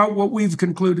 That's about what we've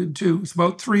concluded too. It's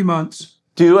about 3 months.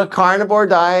 Do a carnivore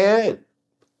diet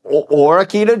or a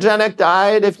ketogenic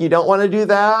diet if you don't want to do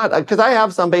that. Because I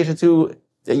have some patients who,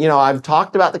 I've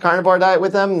talked about the carnivore diet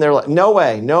with them, and they're like, no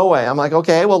way. I'm like,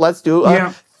 okay, well, let's do a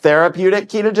therapeutic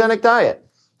ketogenic diet.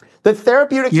 The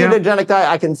therapeutic ketogenic diet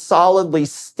I can solidly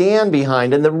stand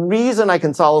behind. And the reason I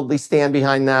can solidly stand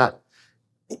behind that,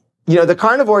 the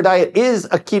carnivore diet is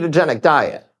a ketogenic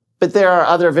diet, but there are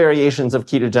other variations of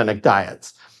ketogenic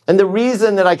diets. And the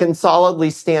reason that I can solidly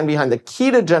stand behind the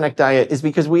ketogenic diet is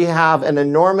because we have an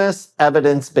enormous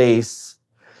evidence base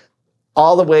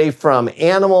all the way from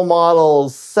animal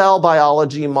models, cell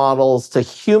biology models, to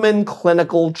human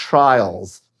clinical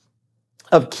trials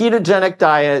of ketogenic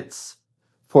diets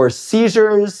for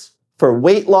seizures, for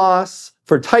weight loss,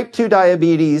 for type 2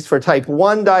 diabetes, for type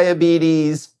 1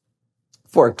 diabetes,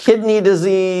 for kidney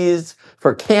disease,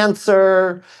 for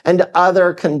cancer, and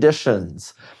other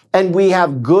conditions. And we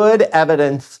have good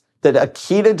evidence that a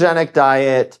ketogenic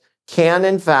diet can,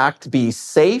 in fact, be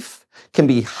safe, can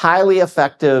be highly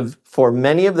effective for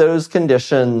many of those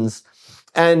conditions.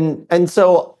 And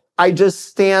so I just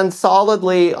stand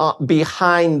solidly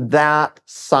behind that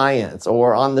science,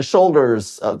 or on the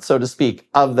shoulders, so to speak,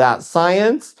 of that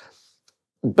science.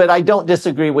 But I don't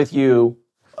disagree with you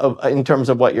in terms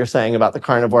of what you're saying about the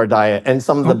carnivore diet and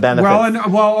some of the benefits.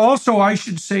 Well, also I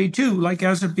should say too, like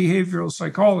as a behavioral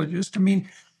psychologist,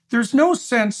 there's no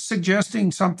sense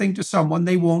suggesting something to someone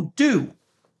they won't do.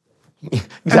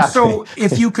 Exactly. And so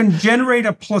if you can generate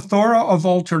a plethora of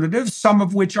alternatives, some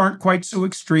of which aren't quite so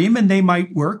extreme and they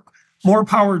might work, more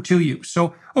power to you.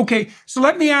 So, okay, so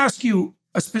let me ask you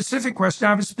a specific question.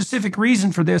 I have a specific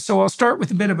reason for this. So I'll start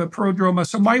with a bit of a prodroma.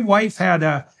 So my wife had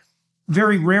a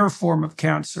very rare form of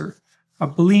cancer, a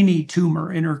Bellini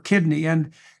tumor in her kidney.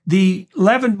 And the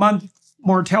 11-month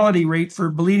mortality rate for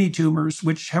Bellini tumors,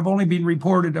 which have only been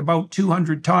reported about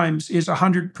 200 times, is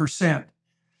 100%.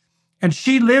 And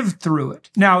she lived through it.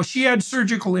 Now, she had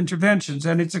surgical interventions,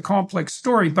 and it's a complex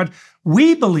story, but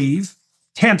we believe,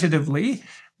 tentatively,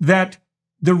 that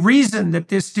the reason that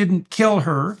this didn't kill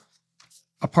her,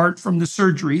 apart from the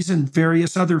surgeries and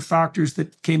various other factors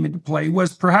that came into play,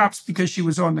 was perhaps because she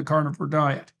was on the carnivore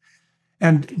diet,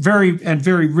 and very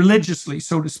religiously,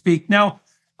 so to speak. Now,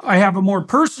 I have a more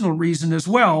personal reason as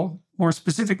well, more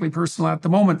specifically personal at the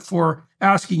moment, for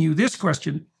asking you this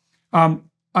question.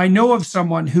 I know of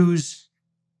someone who's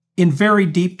in very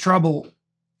deep trouble,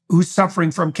 who's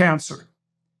suffering from cancer.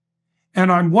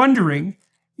 And I'm wondering,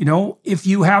 if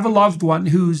you have a loved one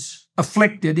who's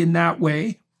afflicted in that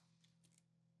way,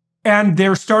 and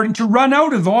they're starting to run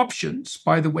out of options,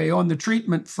 by the way, on the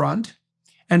treatment front,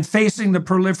 and facing the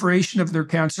proliferation of their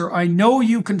cancer, I know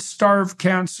you can starve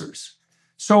cancers.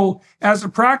 So as a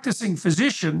practicing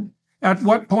physician, at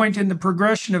what point in the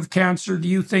progression of cancer do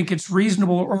you think it's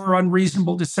reasonable or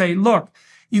unreasonable to say, look,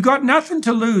 you got nothing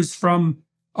to lose from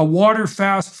a water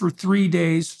fast for 3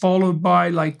 days, followed by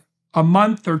like a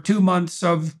month or 2 months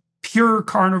of pure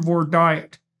carnivore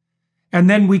diet. And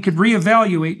then we could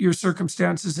reevaluate your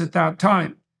circumstances at that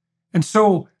time. And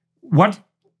so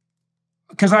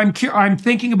because I'm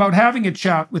thinking about having a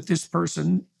chat with this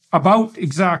person about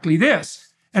exactly this.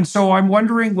 And so I'm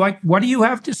wondering, what do you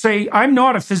have to say? I'm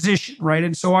not a physician, right?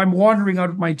 And so I'm wandering out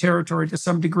of my territory to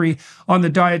some degree on the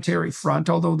dietary front,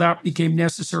 although that became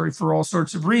necessary for all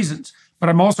sorts of reasons. But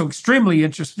I'm also extremely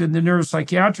interested in the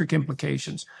neuropsychiatric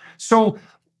implications. So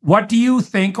what do you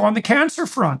think on the cancer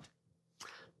front?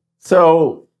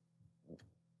 So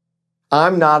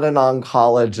I'm not an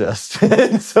oncologist.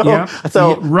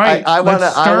 Right.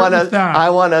 I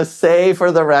want to say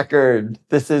for the record,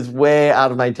 this is way out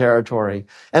of my territory.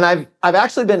 And I've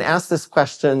actually been asked this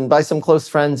question by some close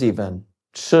friends even.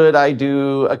 Should I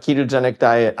do a ketogenic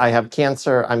diet? I have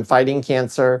cancer. I'm fighting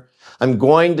cancer. I'm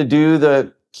going to do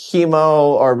the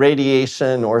chemo or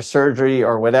radiation or surgery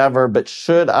or whatever, but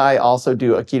should I also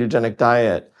do a ketogenic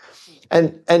diet?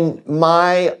 And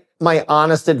my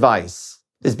honest advice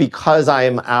is, because I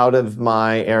am out of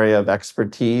my area of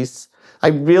expertise, I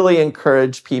really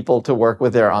encourage people to work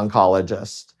with their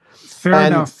oncologist. Fair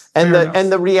enough.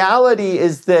 And the reality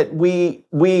is that we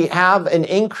have an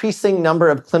increasing number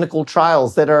of clinical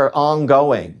trials that are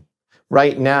ongoing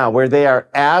right now, where they are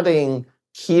adding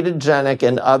ketogenic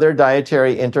and other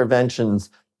dietary interventions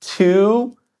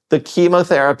to the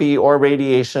chemotherapy or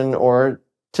radiation, or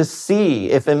to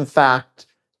see if in fact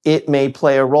it may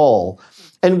play a role.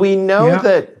 And we know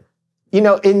that,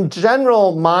 in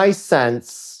general, my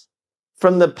sense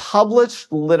from the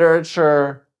published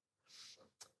literature,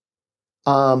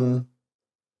 Dr.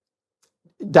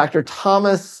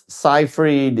 Thomas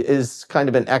Seyfried is kind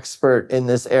of an expert in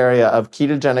this area of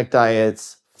ketogenic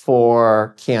diets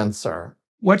for cancer.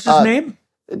 What's his name?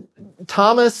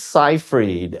 Thomas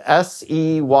Seyfried,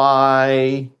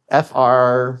 Seyfried,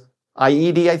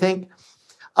 I think.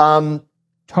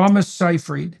 Thomas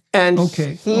Seyfried. And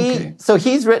so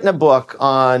he's written a book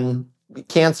on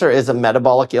cancer is a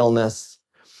metabolic illness.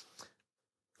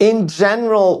 In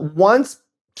general, once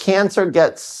cancer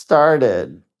gets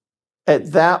started,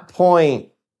 at that point,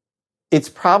 it's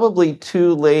probably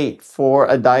too late for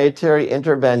a dietary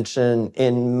intervention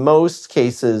in most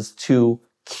cases to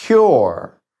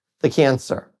cure the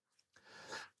cancer.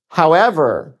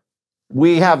 However,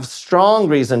 we have strong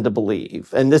reason to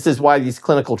believe, and this is why these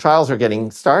clinical trials are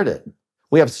getting started.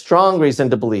 We have strong reason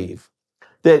to believe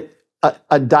that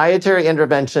a dietary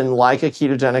intervention like a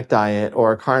ketogenic diet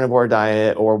or a carnivore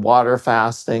diet or water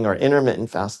fasting or intermittent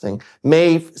fasting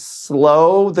may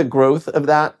slow the growth of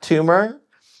that tumor,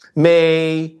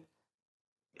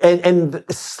 and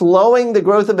slowing the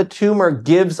growth of a tumor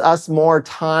gives us more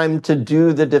time to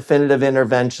do the definitive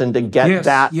intervention to get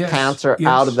cancer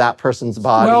out of that person's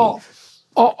body. Well,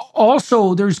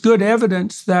 also, there's good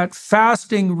evidence that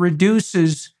fasting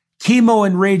reduces chemo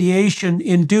and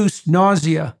radiation-induced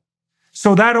nausea.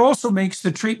 So that also makes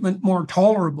the treatment more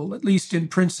tolerable, at least in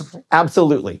principle.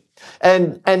 Absolutely.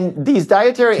 And these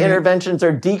dietary interventions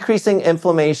are decreasing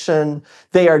inflammation.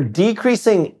 They are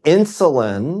decreasing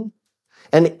insulin.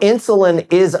 And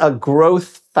insulin is a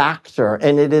growth factor,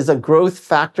 and it is a growth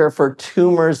factor for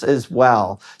tumors as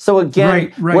well. So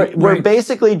again, we're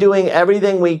basically doing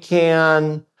everything we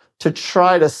can to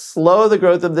try to slow the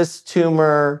growth of this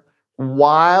tumor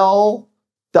while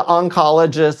the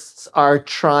oncologists are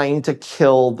trying to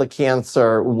kill the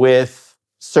cancer with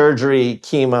surgery,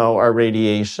 chemo, or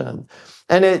radiation.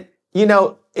 And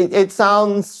it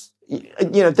sounds,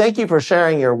 thank you for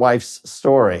sharing your wife's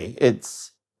story.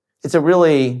 It's a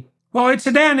really... Well, it's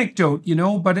an anecdote,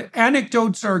 but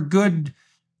anecdotes are good.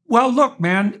 Well, look,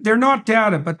 man, they're not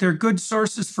data, but they're good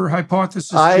sources for hypothesis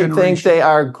generation. I think they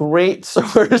are great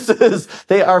sources.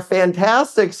 They are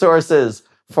fantastic sources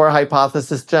for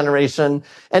hypothesis generation.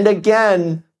 And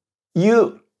again,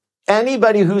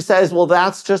 anybody who says, well,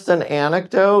 that's just an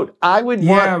anecdote, I would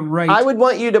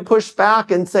want you to push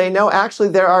back and say, no, actually,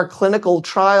 there are clinical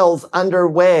trials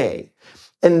underway.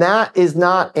 And that is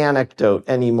not anecdote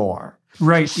anymore.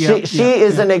 Right. She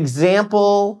is an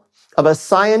example of a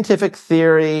scientific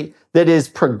theory that is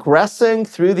progressing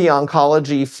through the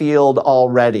oncology field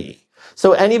already.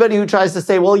 So anybody who tries to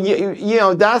say, well,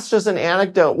 that's just an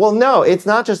anecdote. Well, no, it's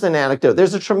not just an anecdote.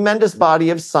 There's a tremendous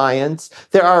body of science.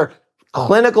 There are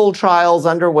clinical trials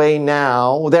underway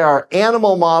now. There are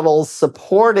animal models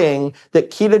supporting that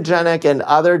ketogenic and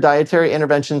other dietary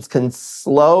interventions can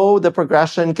slow the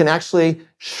progression, can actually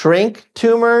shrink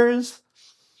tumors.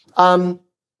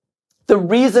 The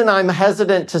reason I'm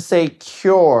hesitant to say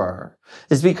cure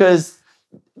is because,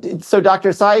 so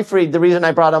Dr. Seyfried, the reason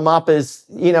I brought him up is,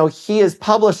 he has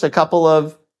published a couple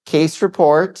of case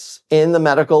reports in the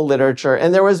medical literature.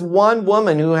 And there was one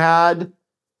woman who had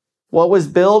what was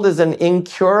billed as an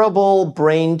incurable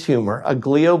brain tumor, a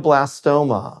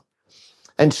glioblastoma.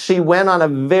 And she went on a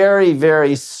very,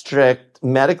 very strict,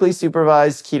 medically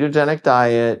supervised ketogenic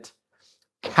diet,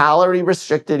 calorie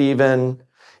restricted even.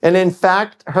 And in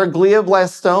fact, her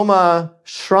glioblastoma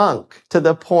shrunk to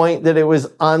the point that it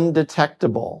was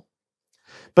undetectable.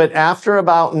 But after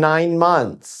about 9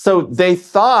 months, so they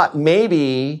thought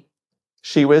maybe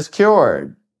she was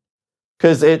cured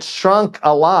because it shrunk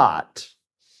a lot.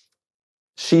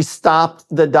 She stopped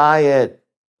the diet.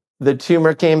 The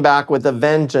tumor came back with a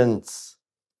vengeance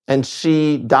and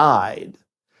she died.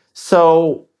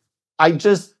 So I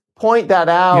just point that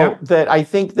out, that I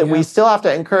think that we still have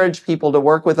to encourage people to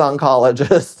work with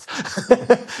oncologists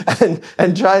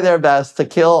and try their best to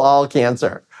kill all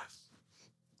cancer.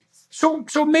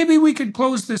 So maybe we could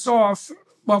close this off.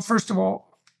 Well, first of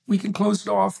all, we can close it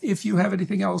off if you have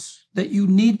anything else that you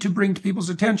need to bring to people's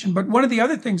attention. But one of the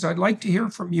other things I'd like to hear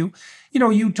from you,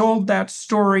 you told that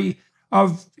story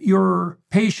of your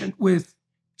patient with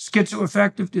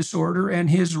schizoaffective disorder and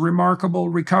his remarkable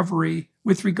recovery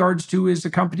with regards to his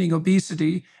accompanying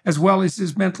obesity, as well as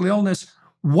his mental illness.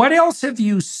 What else have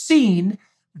you seen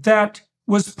that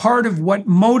was part of what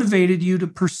motivated you to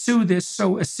pursue this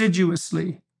so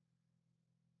assiduously?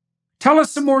 Tell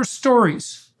us some more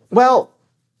stories. Well,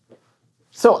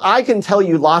 so I can tell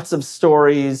you lots of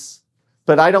stories,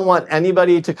 but I don't want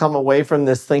anybody to come away from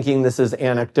this thinking this is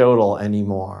anecdotal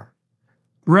anymore.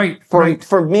 Right.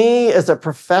 For me as a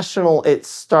professional, it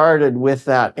started with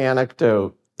that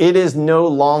anecdote. It is no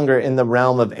longer in the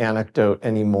realm of anecdote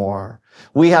anymore.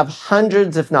 We have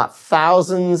hundreds, if not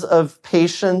thousands, of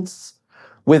patients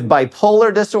with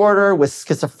bipolar disorder, with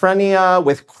schizophrenia,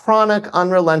 with chronic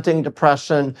unrelenting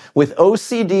depression, with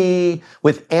OCD,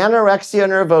 with anorexia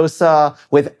nervosa,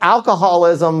 with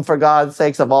alcoholism, for God's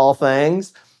sakes of all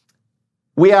things.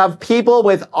 We have people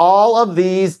with all of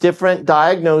these different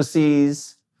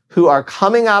diagnoses who are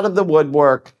coming out of the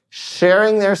woodwork,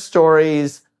 sharing their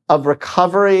stories of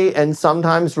recovery and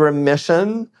sometimes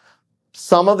remission.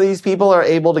 Some of these people are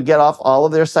able to get off all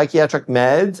of their psychiatric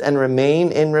meds and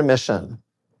remain in remission.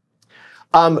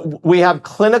 We have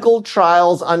clinical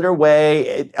trials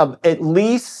underway, at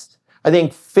least, I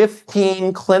think,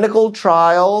 15 clinical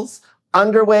trials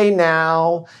underway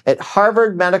now at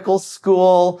Harvard Medical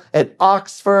School, at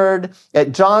Oxford,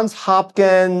 at Johns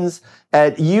Hopkins,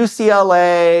 at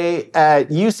UCLA, at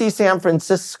UC San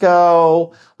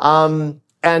Francisco,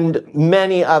 and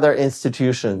many other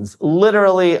institutions,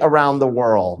 literally around the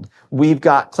world. We've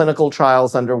got clinical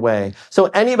trials underway. So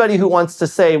anybody who wants to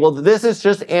say, well, this is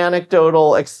just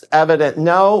anecdotal evidence,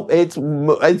 no, it's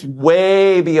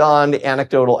way beyond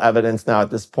anecdotal evidence now at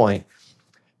this point.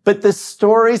 But the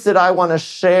stories that I want to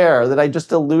share, that I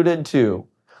just alluded to,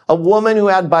 a woman who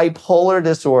had bipolar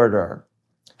disorder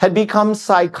had become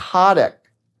psychotic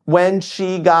when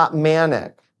she got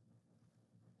manic.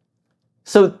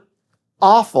 So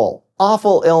awful,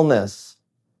 awful illness.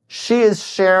 She is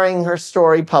sharing her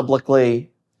story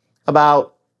publicly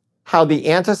about how the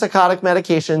antipsychotic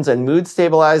medications and mood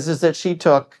stabilizers that she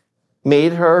took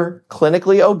made her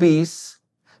clinically obese,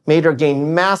 made her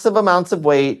gain massive amounts of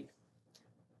weight.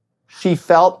 She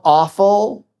felt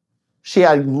awful. She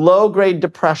had low-grade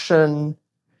depression.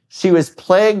 She was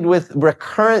plagued with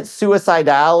recurrent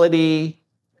suicidality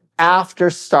after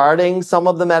starting some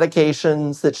of the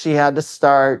medications that she had to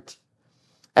start.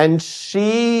 And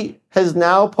she has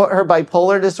now put her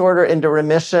bipolar disorder into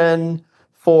remission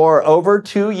for over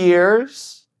 2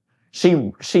 years.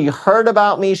 She heard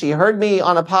about me. She heard me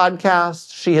on a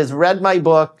podcast. She has read my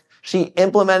book. She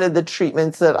implemented the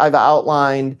treatments that I've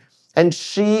outlined. And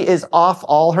she is off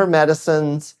all her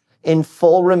medicines in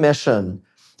full remission.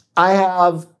 I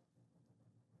have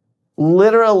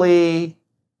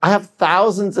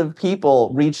thousands of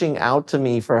people reaching out to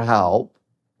me for help.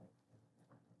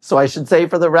 So I should say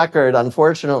for the record,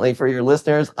 unfortunately for your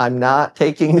listeners, I'm not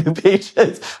taking new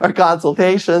patients or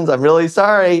consultations. I'm really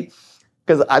sorry,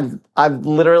 because I've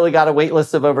literally got a wait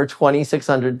list of over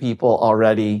 2,600 people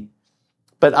already.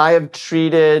 But I've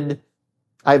treated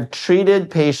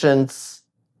patients,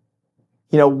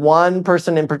 one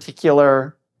person in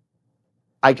particular,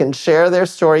 I can share their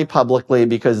story publicly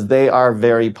because they are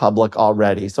very public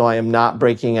already. So I am not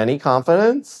breaking any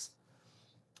confidence.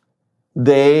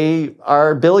 They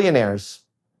are billionaires,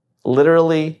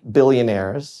 literally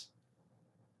billionaires.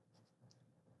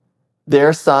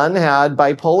 Their son had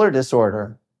bipolar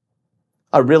disorder,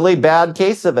 a really bad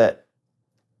case of it.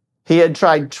 He had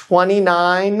tried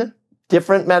 29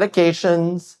 different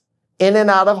medications, in and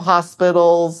out of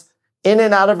hospitals, in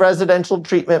and out of residential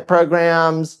treatment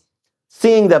programs,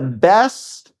 seeing the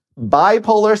best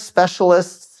bipolar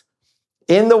specialists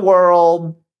in the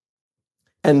world.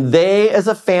 And they as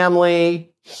a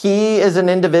family, he as an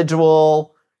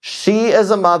individual, she as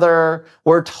a mother,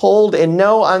 were told in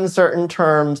no uncertain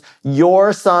terms,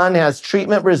 your son has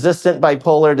treatment-resistant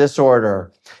bipolar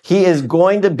disorder. He is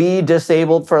going to be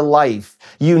disabled for life.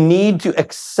 You need to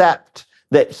accept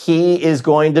that he is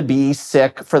going to be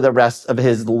sick for the rest of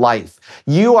his life.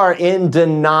 You are in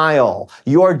denial.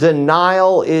 Your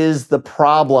denial is the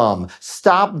problem.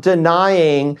 Stop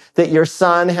denying that your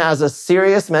son has a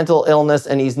serious mental illness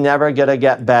and he's never gonna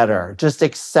get better. Just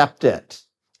accept it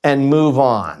and move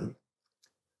on.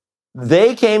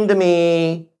 They came to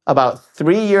me about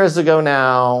 3 years ago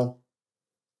now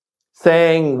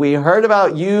saying, we heard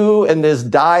about you and this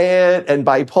diet and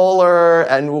bipolar,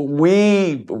 and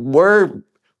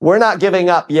we're not giving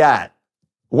up yet.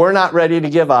 We're not ready to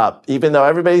give up, even though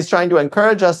everybody's trying to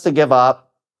encourage us to give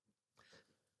up.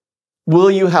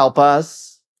 Will you help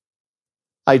us?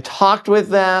 I talked with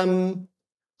them.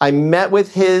 I met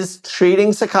with his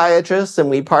treating psychiatrist, and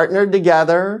we partnered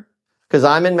together because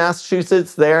I'm in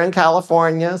Massachusetts, they're in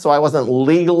California, so I wasn't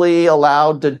legally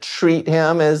allowed to treat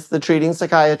him as the treating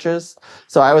psychiatrist.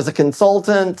 So I was a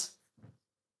consultant.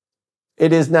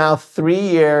 It is now 3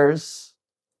 years.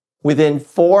 Within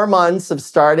 4 months of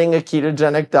starting a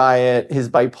ketogenic diet, his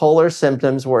bipolar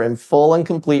symptoms were in full and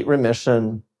complete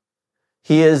remission.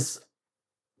 He is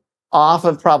off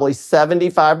of probably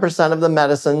 75% of the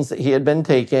medicines that he had been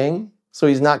taking. So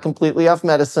he's not completely off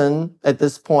medicine at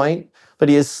this point, but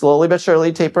he is slowly but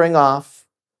surely tapering off.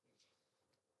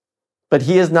 But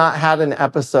he has not had an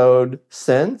episode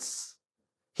since.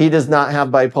 He does not have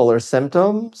bipolar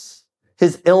symptoms.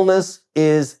 His illness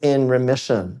is in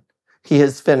remission. He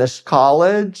has finished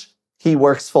college. He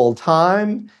works full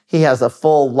time. He has a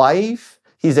full life.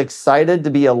 He's excited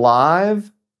to be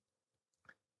alive.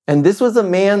 And this was a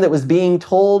man that was being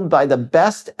told by the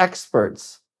best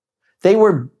experts. They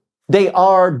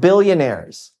are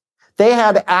billionaires. They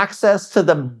had access to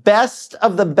the best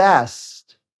of the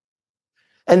best.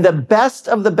 And the best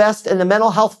of the best in the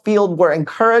mental health field were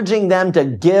encouraging them to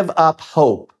give up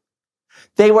hope.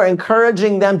 They were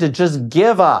encouraging them to just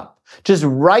give up, just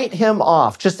write him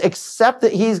off, just accept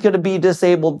that he's going to be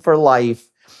disabled for life.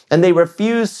 And they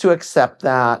refused to accept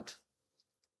that.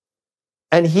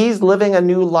 And he's living a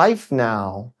new life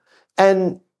now.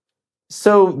 And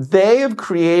so they have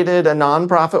created a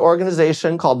nonprofit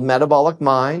organization called Metabolic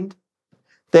Mind.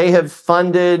 They have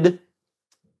funded,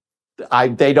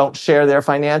 they don't share their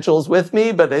financials with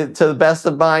me, but to the best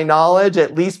of my knowledge,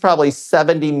 at least probably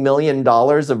 $70 million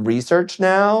of research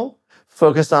now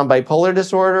focused on bipolar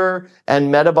disorder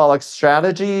and metabolic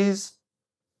strategies.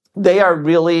 They are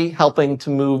really helping to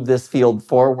move this field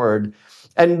forward.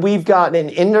 And we've got an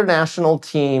international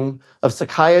team of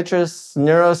psychiatrists,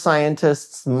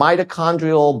 neuroscientists,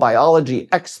 mitochondrial biology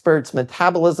experts,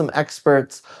 metabolism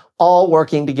experts, all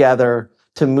working together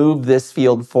to move this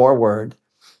field forward.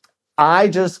 I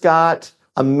just got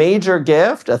a major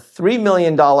gift, a $3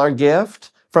 million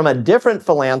gift from a different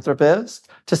philanthropist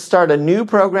to start a new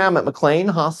program at McLean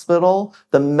Hospital,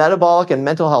 the Metabolic and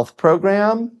Mental Health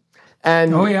Program.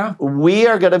 And we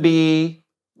are going to be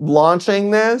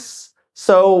launching this.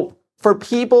 So for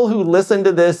people who listen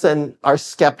to this and are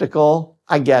skeptical,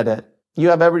 I get it. You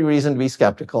have every reason to be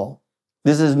skeptical.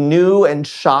 This is new and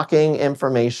shocking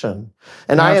information.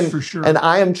 And For sure.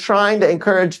 I am trying to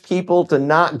encourage people to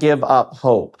not give up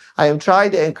hope. I am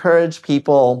trying to encourage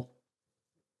people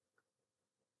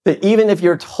that even if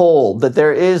you're told that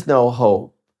there is no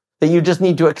hope, that you just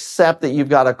need to accept that you've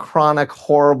got a chronic,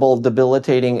 horrible,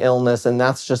 debilitating illness, and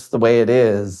that's just the way it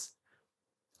is.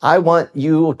 I want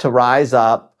you to rise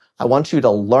up. I want you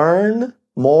to learn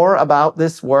more about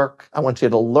this work. I want you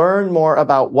to learn more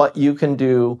about what you can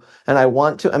do. And I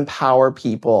want to empower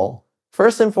people,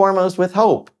 first and foremost with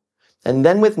hope, and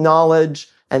then with knowledge,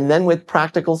 and then with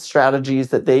practical strategies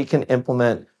that they can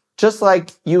implement. Just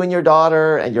like you and your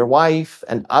daughter and your wife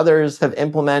and others have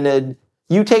implemented,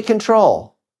 you take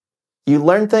control. You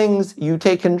learn things, you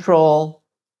take control.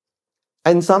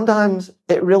 And sometimes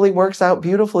it really works out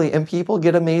beautifully and people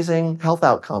get amazing health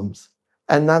outcomes.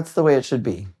 And that's the way it should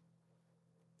be.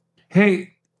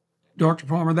 Hey, Dr.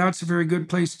 Palmer, that's a very good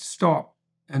place to stop.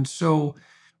 And so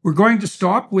we're going to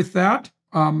stop with that.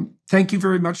 Thank you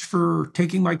very much for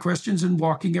taking my questions and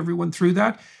walking everyone through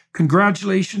that.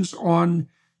 Congratulations on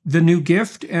the new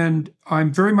gift. And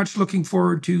I'm very much looking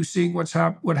forward to seeing what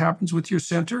happens with your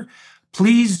center.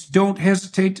 Please don't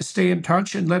hesitate to stay in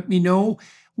touch and let me know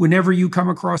whenever you come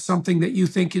across something that you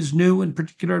think is new and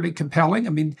particularly compelling.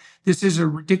 I mean, this is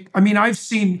I've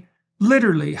seen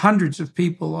literally hundreds of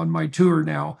people on my tour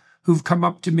now who've come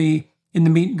up to me in the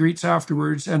meet and greets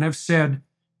afterwards and have said,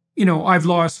 I've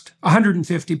lost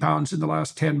 150 pounds in the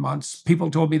last 10 months.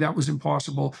 People told me that was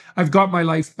impossible. I've got my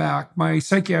life back. My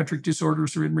psychiatric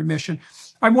disorders are in remission.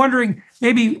 I'm wondering,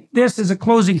 maybe this is a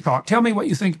closing thought. Tell me what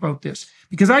you think about this,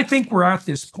 because I think we're at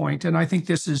this point, and I think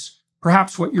this is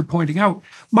perhaps what you're pointing out.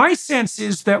 My sense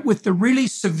is that with the really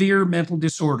severe mental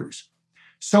disorders,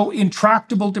 so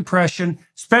intractable depression,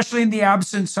 especially in the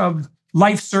absence of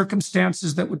life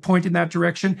circumstances that would point in that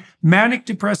direction, manic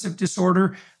depressive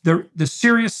disorder, the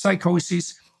serious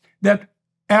psychoses, that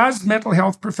as mental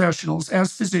health professionals,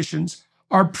 as physicians,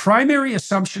 our primary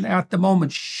assumption at the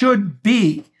moment should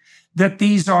be that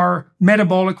these are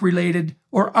metabolic related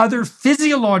or other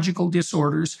physiological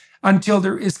disorders until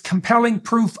there is compelling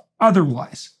proof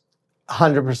otherwise.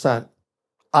 100%.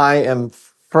 I am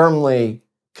firmly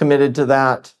committed to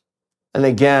that. And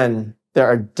again,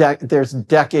 there's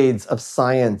decades of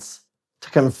science to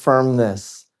confirm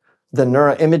this. The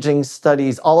neuroimaging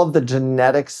studies, all of the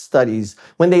genetic studies,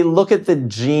 when they look at the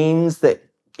genes that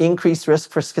increase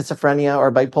risk for schizophrenia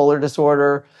or bipolar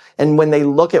disorder, and when they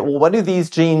look at, well, what do these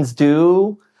genes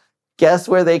do? Guess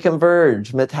where they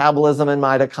converge? Metabolism and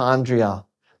mitochondria.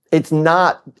 It's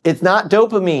not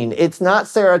dopamine. It's not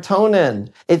serotonin.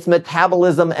 It's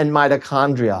metabolism and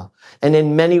mitochondria. And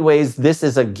in many ways, this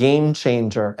is a game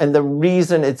changer. And the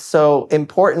reason it's so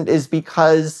important is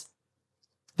because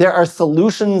there are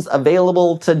solutions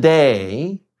available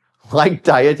today, like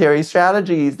dietary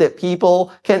strategies that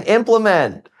people can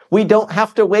implement. We don't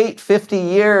have to wait 50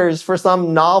 years for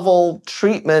some novel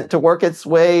treatment to work its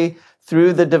way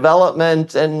through the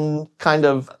development and kind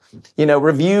of,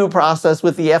 review process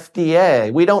with the FDA.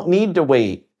 We don't need to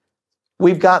wait.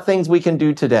 We've got things we can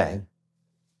do today.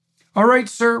 All right,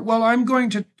 sir. Well, I'm going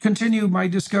to continue my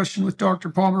discussion with Dr.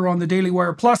 Palmer on the Daily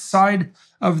Wire Plus side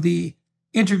of the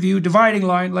interview, dividing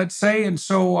line, let's say. And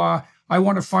so I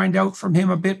want to find out from him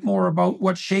a bit more about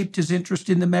what shaped his interest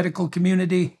in the medical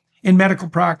community, in medical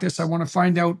practice. I want to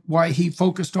find out why he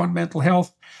focused on mental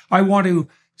health. I want to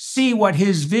see what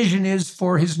his vision is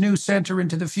for his new center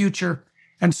into the future,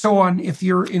 and so on. If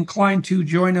you're inclined to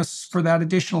join us for that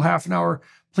additional half an hour,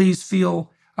 please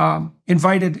feel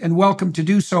invited and welcome to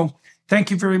do so.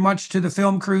 Thank you very much to the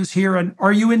film crews here. And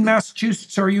are you in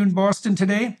Massachusetts? Are you in Boston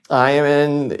today? I am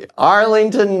in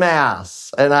Arlington,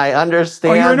 Mass. And I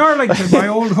understand. Oh, you're in Arlington, my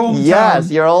old hometown.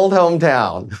 Yes, your old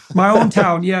hometown. My own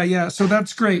town. Yeah. So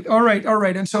that's great. All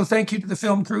right. And so thank you to the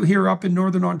film crew here up in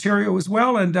Northern Ontario as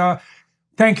well. And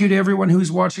thank you to everyone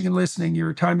who's watching and listening.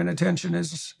 Your time and attention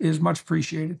is much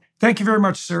appreciated. Thank you very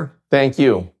much, sir. Thank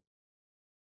you.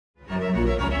 Thank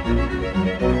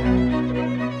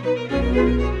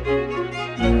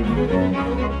you.